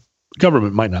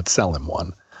government might not sell him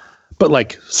one. But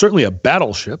like certainly a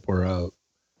battleship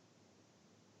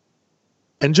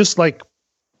and just like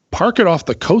park it off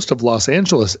the coast of Los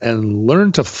Angeles and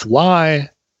learn to fly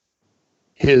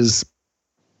his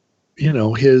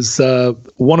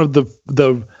one of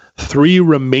the three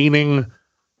remaining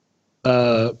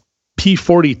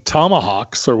P-40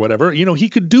 Tomahawks or whatever. He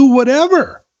could do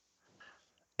whatever.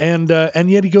 And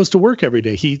yet he goes to work every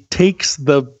day. He takes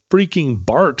the freaking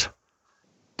BART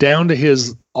down to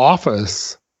his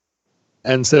office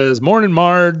and says, "Morning,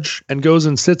 Marge," and goes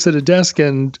and sits at a desk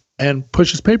and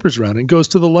pushes papers around and goes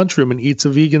to the lunchroom and eats a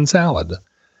vegan salad.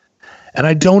 And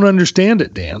I don't understand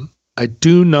it, Dan. I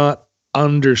do not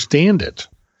understand it,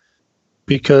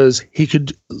 because he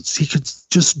could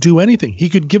just do anything. He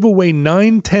could give away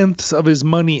 9/10 of his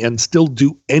money and still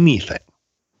do anything.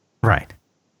 Right.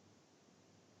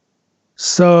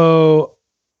 So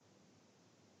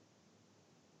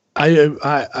I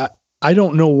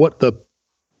don't know what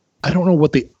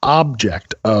the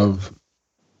object of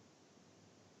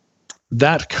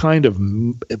that kind of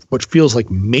what feels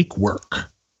like make work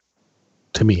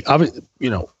to me.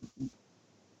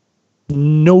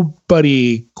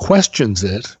 Nobody questions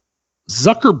it.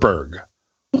 Zuckerberg,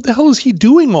 what the hell is he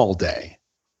doing all day?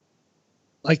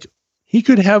 Like, he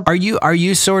could have. Are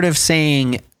you sort of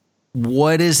saying,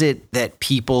 what is it that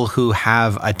people who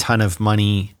have a ton of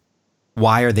money,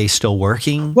 why are they still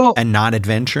working and not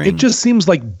adventuring? It just seems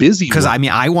like busy. Because I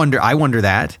mean, I wonder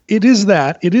that. It is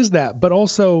that, but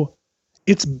also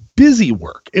it's busy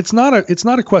work. It's not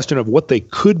a question of what they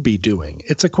could be doing.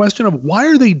 It's a question of why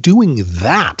are they doing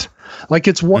that? Like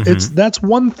that's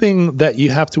one thing that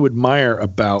you have to admire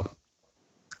about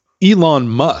Elon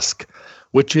Musk,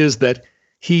 which is that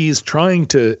he's trying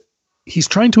to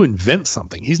invent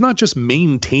something. He's not just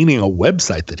maintaining a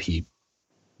website that he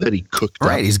cooked up.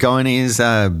 Right. He's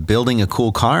building a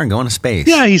cool car and going to space.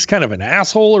 Yeah, he's kind of an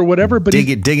asshole or whatever, but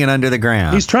digging under the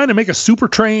ground. He's trying to make a super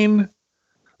train.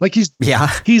 Like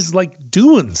he's like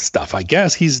doing stuff, I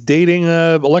guess. He's dating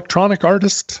an electronic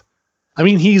artist. I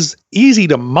mean, he's easy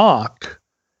to mock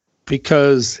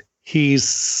because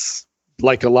he's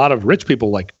like a lot of rich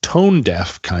people, like tone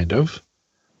deaf, kind of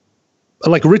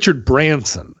like Richard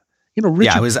Branson.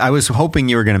 I was hoping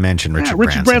you were going to mention Richard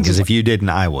Branson, because if you didn't,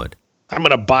 I would. I'm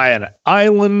going to buy an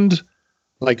island.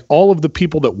 Like, all of the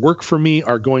people that work for me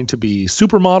are going to be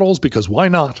supermodels, because why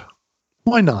not?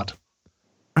 Why not?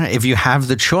 Right. If you have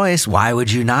the choice, why would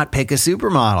you not pick a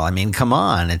supermodel? I mean, come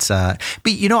on. But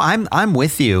I'm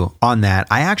with you on that.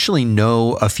 I actually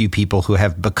know a few people who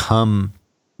have become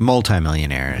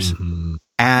multimillionaires,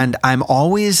 and I'm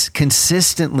always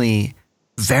consistently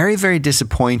very, very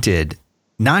disappointed,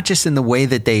 not just in the way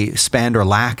that they spend or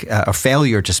lack a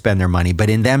failure to spend their money, but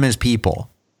in them as people.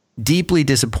 Deeply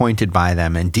disappointed by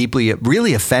them and deeply,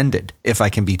 really offended, if I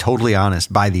can be totally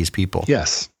honest, by these people.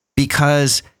 Yes.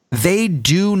 Because they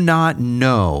do not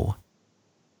know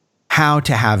how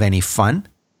to have any fun.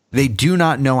 They do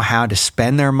not know how to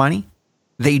spend their money.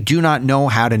 They do not know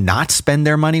how to not spend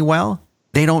their money well.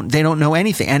 They don't know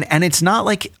anything. And it's not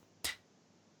like,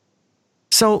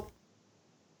 so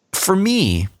for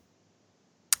me,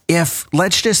 if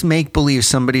let's just make believe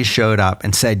somebody showed up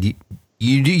and said,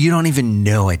 you don't even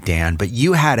know it, Dan, but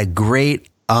you had a great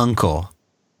uncle,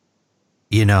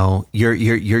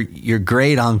 your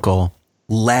great uncle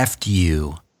left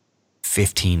you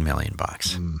 $15 million.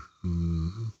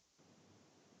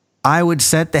 I would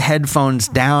set the headphones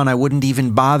down. I wouldn't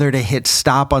even bother to hit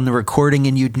stop on the recording,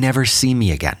 and you'd never see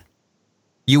me again.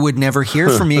 You would never hear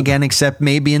from me again, except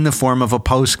maybe in the form of a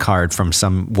postcard from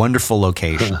some wonderful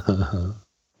location.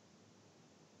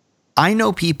 I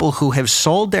know people who have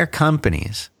sold their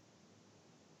companies,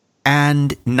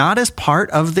 and not as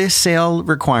part of this sale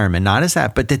requirement, not as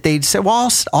that, but that they'd say,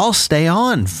 well, I'll stay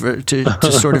on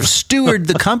to sort of steward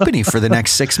the company for the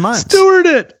next 6 months. Steward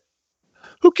it.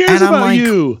 Who cares about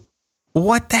you?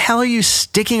 What the hell are you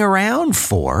sticking around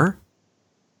for?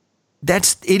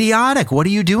 That's idiotic. What are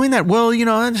you doing that? Well,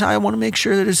 I want to make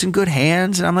sure that it's in good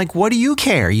hands. And I'm like, what do you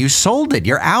care? You sold it.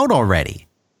 You're out already.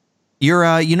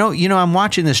 I'm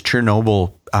watching this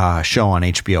Chernobyl show on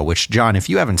HBO, which, John, if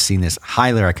you haven't seen this,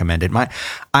 highly recommend it.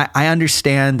 I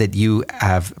understand that you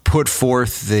have put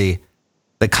forth the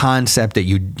concept that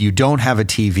you don't have a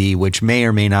TV, which may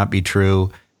or may not be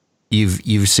true.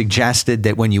 You've suggested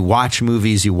that when you watch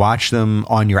movies, you watch them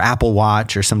on your Apple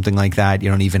Watch or something like that. You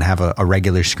don't even have a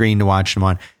regular screen to watch them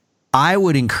on. I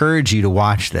would encourage you to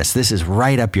watch this. This is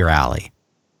right up your alley.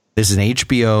 This is an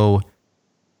HBO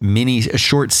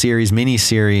short series, mini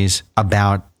series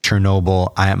about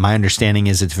Chernobyl. My understanding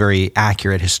is it's very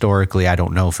accurate historically. I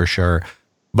don't know for sure,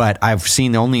 but I've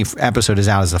seen the only episode is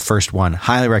out as the first one.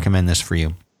 Highly recommend this for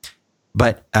you.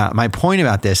 But my point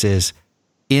about this is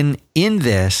in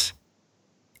this,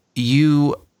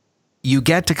 you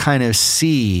get to kind of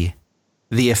see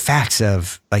the effects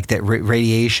of like that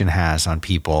radiation has on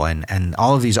people and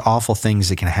all of these awful things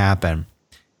that can happen.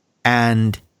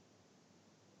 And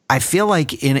I feel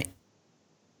like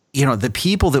the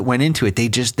people that went into it, they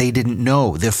didn't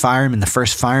know. The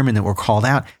first firemen that were called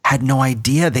out had no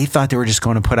idea. They thought they were just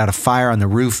going to put out a fire on the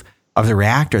roof of the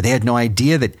reactor. They had no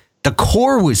idea that the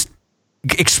core was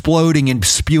exploding and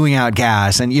spewing out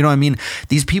gas. And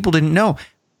these people didn't know.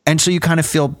 And so you kind of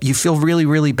feel really,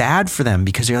 really bad for them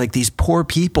because you're like, these poor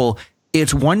people.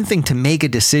 It's one thing to make a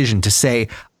decision to say,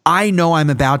 I know I'm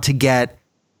about to get,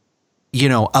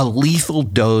 a lethal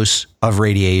dose of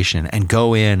radiation and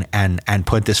go in and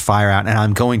put this fire out and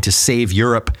I'm going to save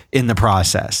Europe in the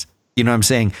process. You know what I'm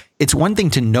saying? It's one thing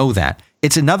to know that.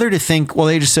 It's another to think, well,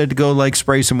 they just said to go like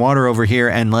spray some water over here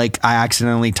and like I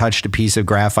accidentally touched a piece of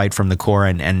graphite from the core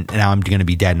and now I'm going to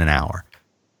be dead in an hour.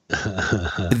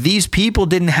 These people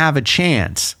didn't have a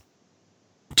chance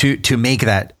to make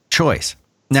that choice.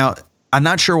 Now, I'm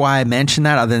not sure why I mentioned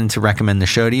that other than to recommend the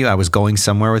show to you. I was going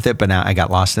somewhere with it, but now I got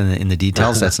lost in the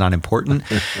details. That's not important.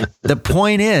 The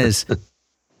point is,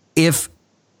 if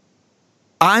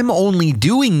I'm only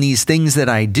doing these things that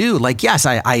I do, like, yes,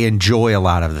 I enjoy a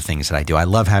lot of the things that I do. I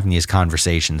love having these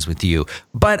conversations with you,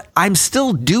 but I'm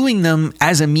still doing them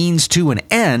as a means to an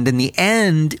end. And the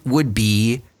end would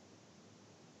be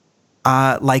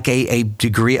like a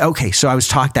degree. Okay. So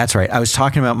that's right. I was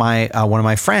talking about one of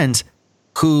my friends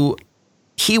who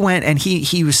he went and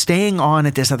he was staying on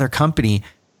at this other company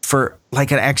for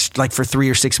like for 3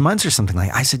 or 6 months or something like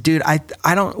that. I said, dude, I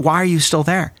don't, why are you still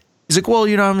there? He's like, well,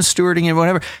 I'm stewarding and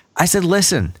whatever. I said,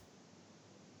 listen,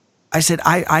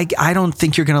 I don't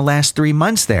think you're going to last 3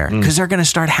 months there because they're going to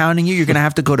start hounding you. You're going to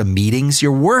have to go to meetings.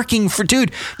 You're working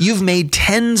dude, you've made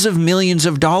tens of millions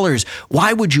of dollars.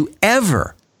 Why would you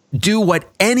ever do what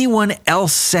anyone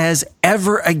else says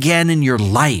ever again in your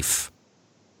life?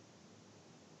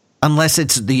 Unless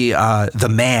it's the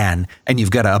man and you've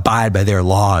got to abide by their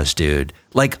laws, dude.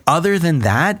 Like, other than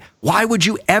that, why would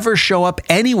you ever show up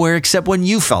anywhere except when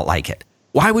you felt like it?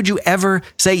 Why would you ever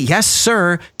say yes,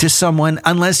 sir, to someone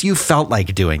unless you felt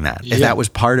like doing that? If that was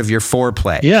part of your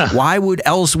foreplay. Yeah. Why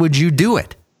else would you do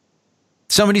it?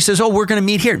 Somebody says, oh, we're going to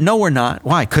meet here. No, we're not.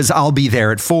 Why? Because I'll be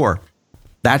there at 4.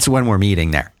 That's when we're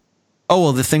meeting there. Oh,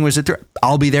 well, the thing was at 3.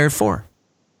 I'll be there at 4.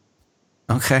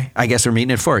 Okay, I guess we're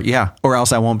meeting at 4. Yeah, or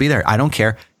else I won't be there. I don't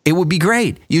care. It would be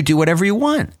great. You do whatever you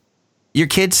want. Your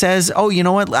kid says, oh, you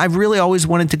know what? I've really always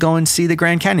wanted to go and see the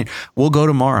Grand Canyon. We'll go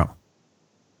tomorrow.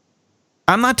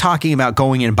 I'm not talking about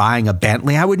going and buying a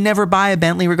Bentley. I would never buy a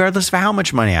Bentley regardless of how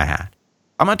much money I had.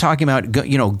 I'm not talking about,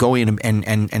 going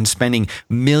and spending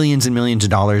millions and millions of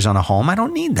dollars on a home. I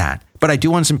don't need that. But I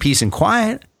do want some peace and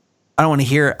quiet. I don't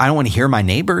want to hear my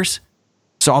neighbors.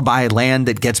 So I'll buy land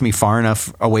that gets me far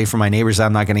enough away from my neighbors that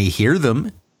I'm not going to hear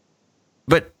them.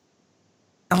 But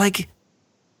like,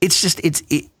 I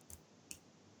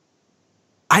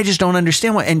just don't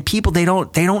understand why. And people, they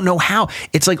don't know how.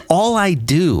 It's like, all I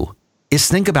do is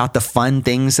think about the fun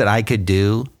things that I could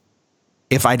do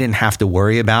if I didn't have to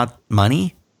worry about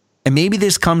money. And maybe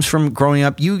this comes from growing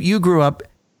up. You grew up,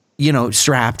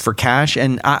 strapped for cash.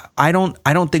 And I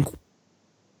don't think,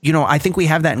 I think we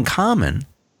have that in common.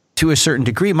 To a certain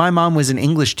degree. My mom was an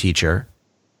English teacher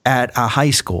at a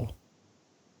high school.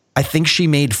 I think she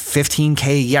made $15K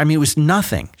a year. I mean, it was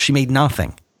nothing. She made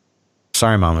nothing.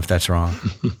 Sorry, Mom, if that's wrong.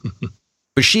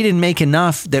 But she didn't make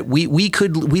enough that we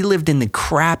lived in the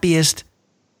crappiest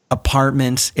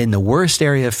apartments in the worst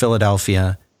area of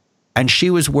Philadelphia. And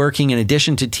she was working, in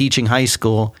addition to teaching high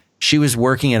school, she was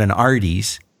working at an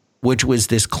Artie's, which was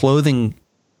this clothing,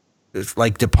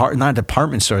 like not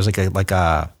department stores, it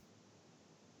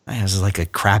was like a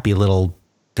crappy little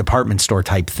department store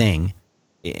type thing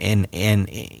in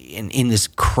this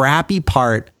crappy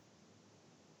part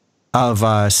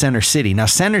of Center City. Now,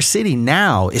 Center City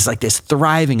now is like this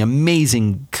thriving,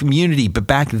 amazing community. But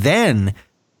back then,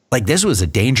 like this was a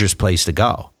dangerous place to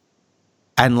go.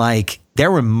 And like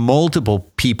there were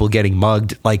multiple people getting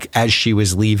mugged like as she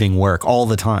was leaving work all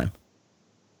the time.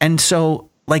 And so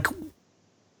like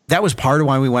that was part of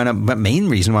why we wound up, but main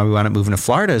reason why we wound up moving to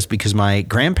Florida is because my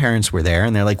grandparents were there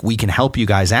and they're like, we can help you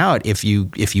guys out if you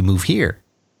move here.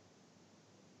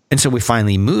 And so we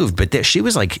finally moved, but she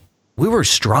was like, we were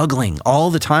struggling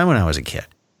all the time when I was a kid.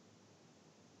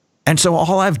 And so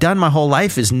all I've done my whole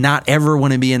life is not ever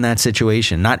want to be in that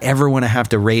situation, not ever want to have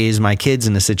to raise my kids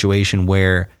in a situation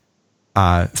where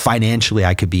financially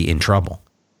I could be in trouble.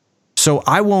 So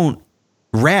I won't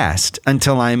rest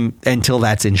until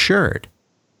that's insured.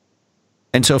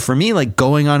 And so for me, like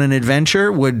going on an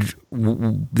adventure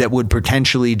that would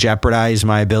potentially jeopardize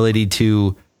my ability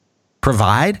to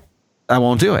provide, I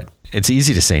won't do it. It's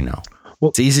easy to say no. Well,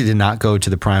 it's easy to not go to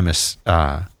the Primus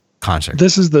concert.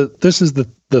 This is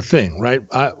the thing, right?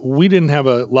 We didn't have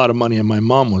a lot of money, and my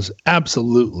mom was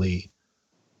absolutely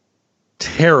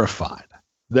terrified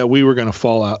that we were going to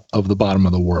fall out of the bottom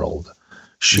of the world.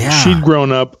 She'd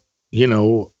grown up,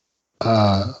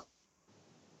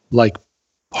 like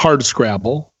hard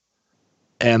scrabble,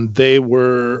 and they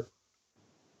were,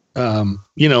 and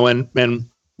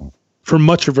for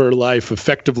much of her life,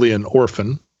 effectively an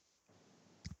orphan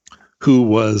who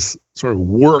was sort of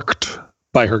worked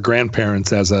by her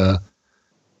grandparents as a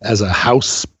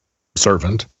house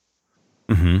servant.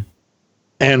 Mm-hmm.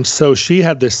 And so she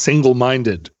had this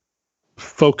single-minded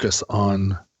focus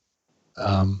on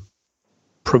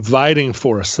providing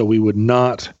for us so we would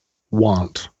not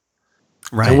want.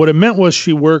 Right. And what it meant was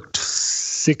she worked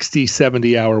 60,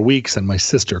 70-hour weeks, and my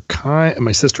sister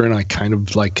and I kind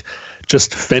of like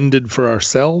just fended for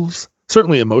ourselves.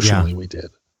 Certainly emotionally we did.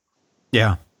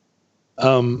 Yeah.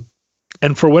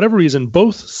 And for whatever reason,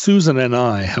 both Susan and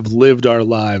I have lived our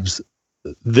lives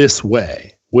this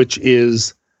way, which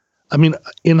is, I mean,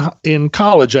 in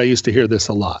college, I used to hear this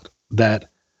a lot, and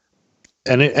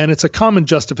it's a common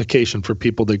justification for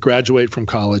people that graduate from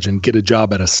college and get a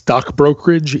job at a stock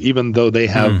brokerage, even though they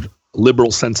have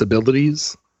liberal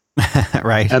sensibilities.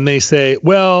 Right. And they say,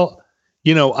 well,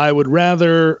 I would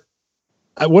rather,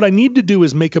 what I need to do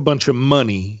is make a bunch of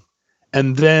money,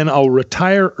 and then I'll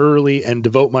retire early and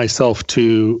devote myself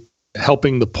to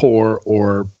helping the poor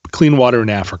or clean water in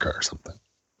Africa or something.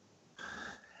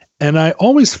 And I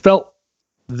always felt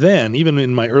then, even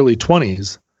in my early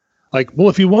 20s, like, well,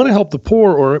 if you want to help the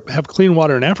poor or have clean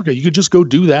water in Africa, you could just go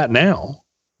do that now.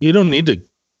 You don't need to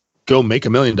go make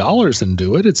 $1 million and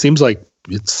do it. It seems like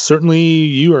it's certainly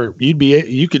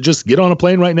you could just get on a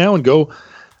plane right now and go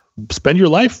spend your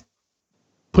life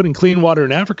putting clean water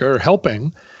in Africa or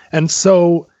helping. And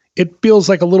so it feels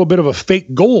like a little bit of a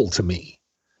fake goal to me.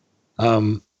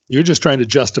 You're just trying to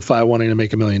justify wanting to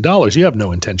make $1 million. You have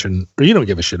no intention, or you don't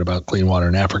give a shit about clean water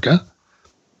in Africa.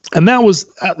 And that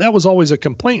was always a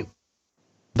complaint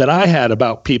that I had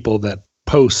about people that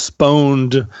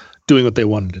postponed doing what they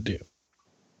wanted to do.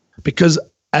 Because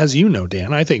as you know,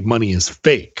 Dan, I think money is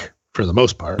fake for the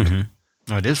most part. Mm-hmm.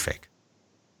 No, it is fake.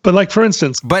 But like, for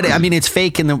instance, but I mean, it's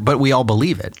fake, but we all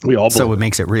believe it. We all believe so it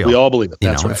makes it real. We all believe it.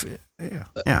 That's right.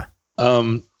 Yeah.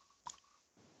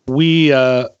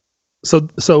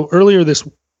 So earlier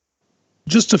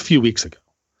just a few weeks ago,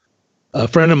 a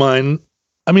friend of mine,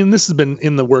 I mean, this has been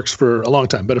in the works for a long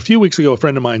time, but a few weeks ago, a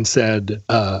friend of mine said,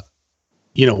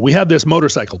 we had this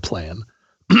motorcycle plan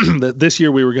that this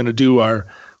year we were going to do our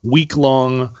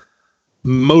week-long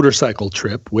motorcycle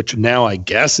trip, which now I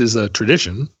guess is a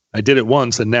tradition. I did it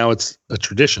once and now it's a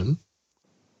tradition.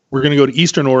 We're going to go to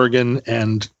Eastern Oregon,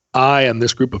 and I and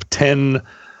this group of 10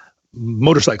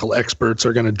 motorcycle experts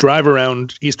are going to drive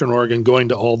around Eastern Oregon, going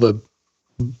to all the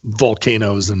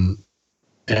volcanoes and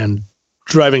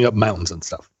driving up mountains and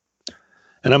stuff.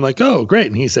 And I'm like, oh, great.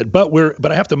 And he said, but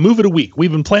I have to move it a week.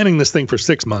 We've been planning this thing for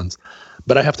 6 months,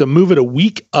 but I have to move it a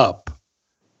week up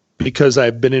because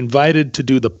I've been invited to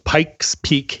do the Pikes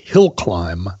Peak hill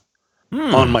climb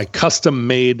on my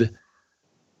custom-made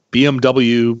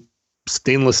BMW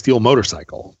stainless steel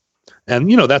motorcycle. And,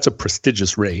 that's a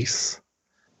prestigious race.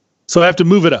 So I have to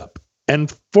move it up.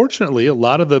 And fortunately, a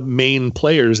lot of the main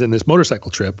players in this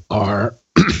motorcycle trip are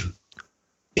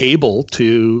able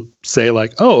to say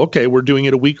like, oh, okay, we're doing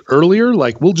it a week earlier.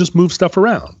 Like, we'll just move stuff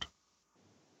around.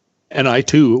 And I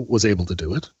too was able to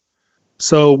do it.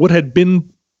 So what had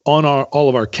been on all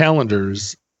of our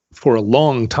calendars for a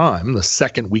long time, the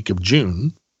second week of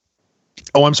June.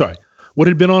 Oh, I'm sorry. What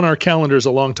had been on our calendars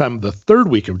a long time, the third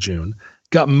week of June,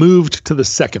 got moved to the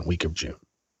second week of June.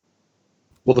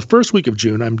 Well, the first week of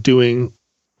June, I'm doing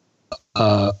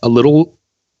a little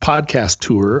podcast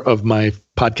tour of my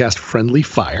podcast, Friendly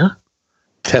Fire,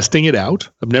 testing it out.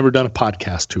 I've never done a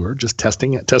podcast tour, just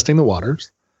testing the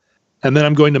waters. And then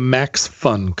I'm going to Max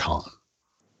Fun Con.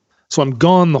 So I'm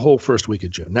gone the whole first week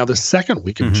of June. Now, the second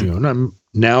week of June, I'm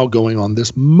now going on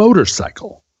this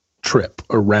motorcycle trip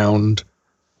around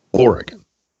Oregon.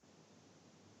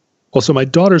 Well, so my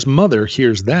daughter's mother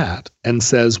hears that and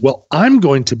says, well, I'm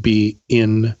going to be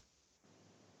in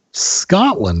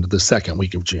Scotland the second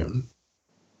week of June.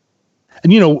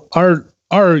 And, you know,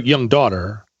 our young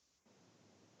daughter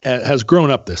has grown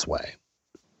up this way.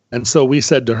 And so we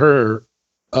said to her,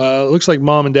 looks like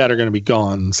mom and dad are going to be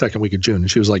gone the second week of June.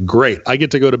 And she was like, great. I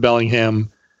get to go to Bellingham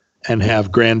and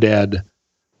have granddad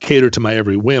cater to my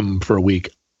every whim for a week.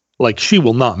 Like, she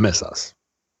will not miss us.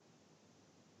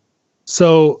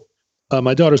 So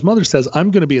my daughter's mother says,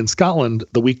 I'm going to be in Scotland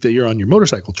the week that you're on your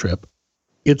motorcycle trip.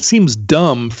 It seems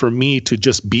dumb for me to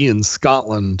just be in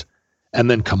Scotland and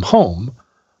then come home.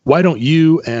 Why don't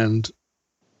you and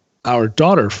our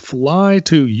daughter fly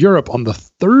to Europe on the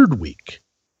third week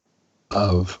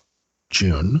of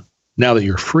June, now that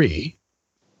you're free,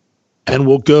 and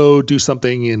we'll go do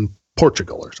something in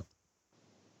Portugal or something.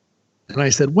 And I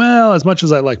said, well, as much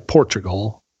as I like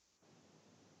Portugal,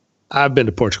 I've been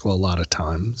to Portugal a lot of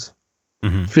times.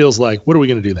 Feels like, what are we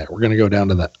going to do there? We're going to go down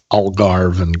to the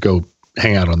Algarve and go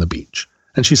hang out on the beach.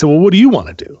 And she said, well, what do you want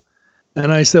to do?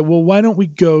 And I said, well, why don't we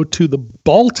go to the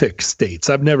Baltic states?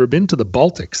 I've never been to the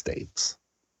Baltic states.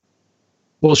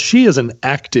 Well, she is an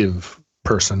active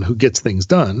person who gets things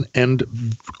done. And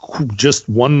just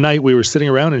one night we were sitting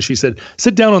around and she said,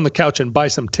 sit down on the couch and buy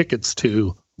some tickets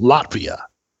to Latvia.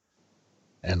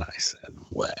 And I said,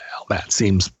 well, that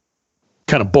seems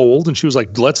kind of bold. And she was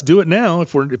like, let's do it now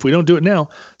if we don't do it now.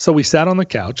 So we sat on the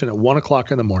couch and at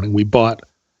 1:00 in the morning, we bought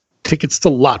tickets to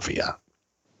Latvia.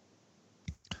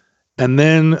 And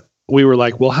then we were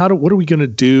like, well, what are we going to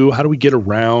do? How do we get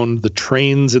around? The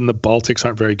trains in the Baltics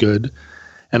aren't very good.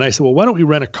 And I said, well, why don't we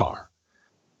rent a car?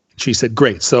 She said,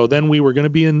 great. So then we were going to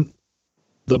be in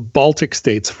the Baltic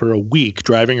states for a week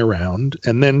driving around.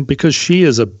 And then because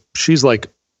she's like,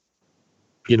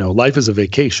 you know, life is a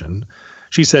vacation.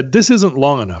 She said, this isn't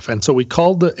long enough. And so we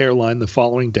called the airline the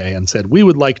following day and said, we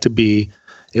would like to be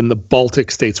in the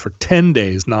Baltic states for 10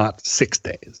 days, not 6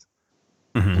 days.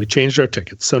 We changed our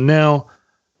tickets. So now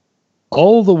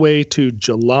all the way to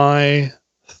July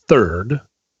 3rd,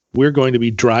 we're going to be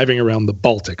driving around the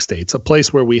Baltic states, a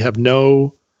place where we have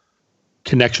no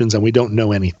connections and we don't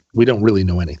really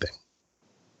know anything.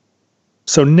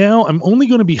 So now I'm only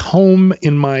going to be home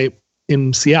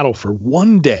in Seattle for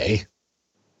one day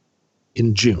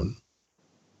in June.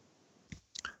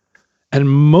 And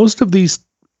most of these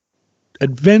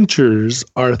adventures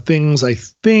are things I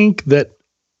think that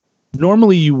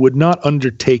normally you would not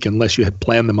undertake unless you had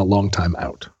planned them a long time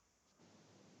out.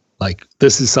 Like,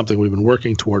 this is something we've been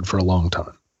working toward for a long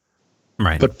time.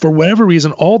 Right. But for whatever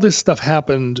reason, all this stuff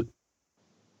happened.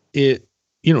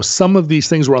 Some of these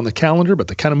things were on the calendar, but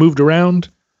they kind of moved around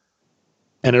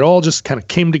and it all just kind of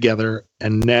came together.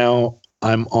 And now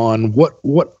I'm on what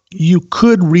you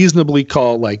could reasonably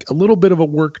call like a little bit of a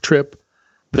work trip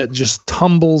that just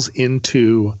tumbles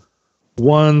into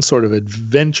one sort of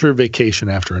adventure vacation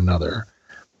after another.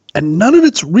 And none of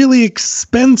it's really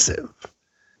expensive.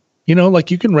 You know,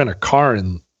 like you can rent a car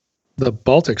in the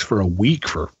Baltics for a week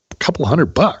for a couple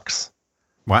 $100.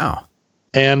 Wow.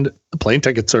 And the plane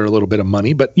tickets are a little bit of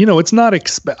money, but you know, it's not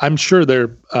I'm sure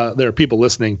there are people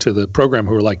listening to the program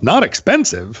who are like, not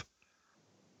expensive.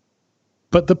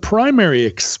 But the primary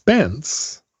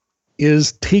expense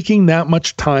is taking that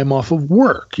much time off of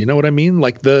work. You know what I mean?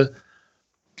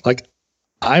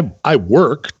 I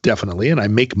work definitely, and I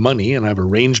make money, and I've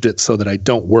arranged it so that I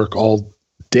don't work all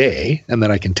day and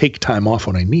that I can take time off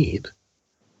when I need.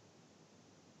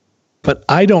 But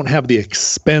I don't have the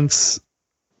expense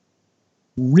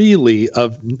really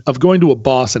of going to a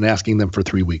boss and asking them for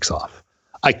 3 weeks off.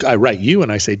 I write you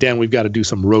and I say, Dan, we've got to do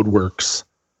some road works.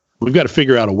 We've got to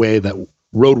figure out a way that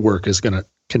road work is going to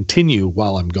continue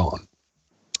while I'm gone.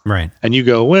 Right. And you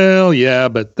go, well, yeah,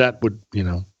 but that would,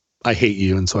 I hate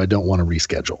you. And so I don't want to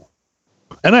reschedule.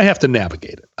 And I have to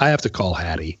navigate it. I have to call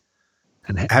Hattie.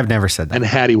 And I've never said that. And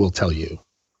Hattie will tell you.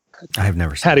 I have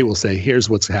never said Hattie will say, here's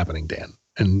what's happening, Dan.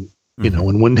 And,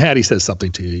 when Hattie says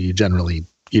something to you, you generally,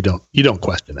 you don't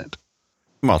question it.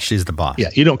 Well, she's the boss. Yeah.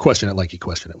 You don't question it like you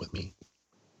question it with me.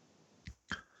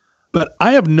 But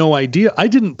I have no idea. I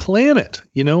didn't plan it.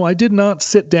 I did not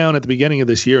sit down at the beginning of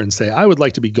this year and say, I would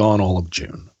like to be gone all of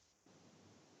June.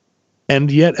 And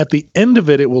yet at the end of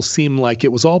it, it will seem like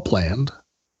it was all planned.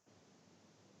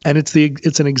 And it's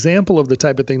an example of the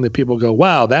type of thing that people go,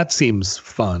 wow, that seems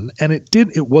fun. And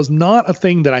it was not a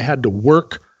thing that I had to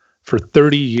work for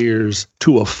 30 years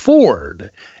to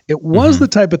afford. It was the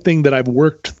type of thing that I've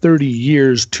worked 30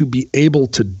 years to be able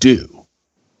to do.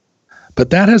 But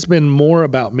that has been more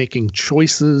about making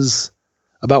choices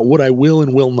about what I will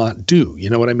and will not do. You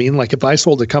know what I mean? Like if I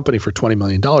sold a company for $20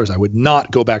 million, I would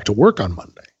not go back to work on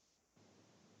Monday.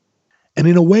 And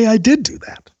in a way, I did do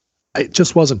that. It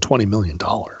just wasn't $20 million.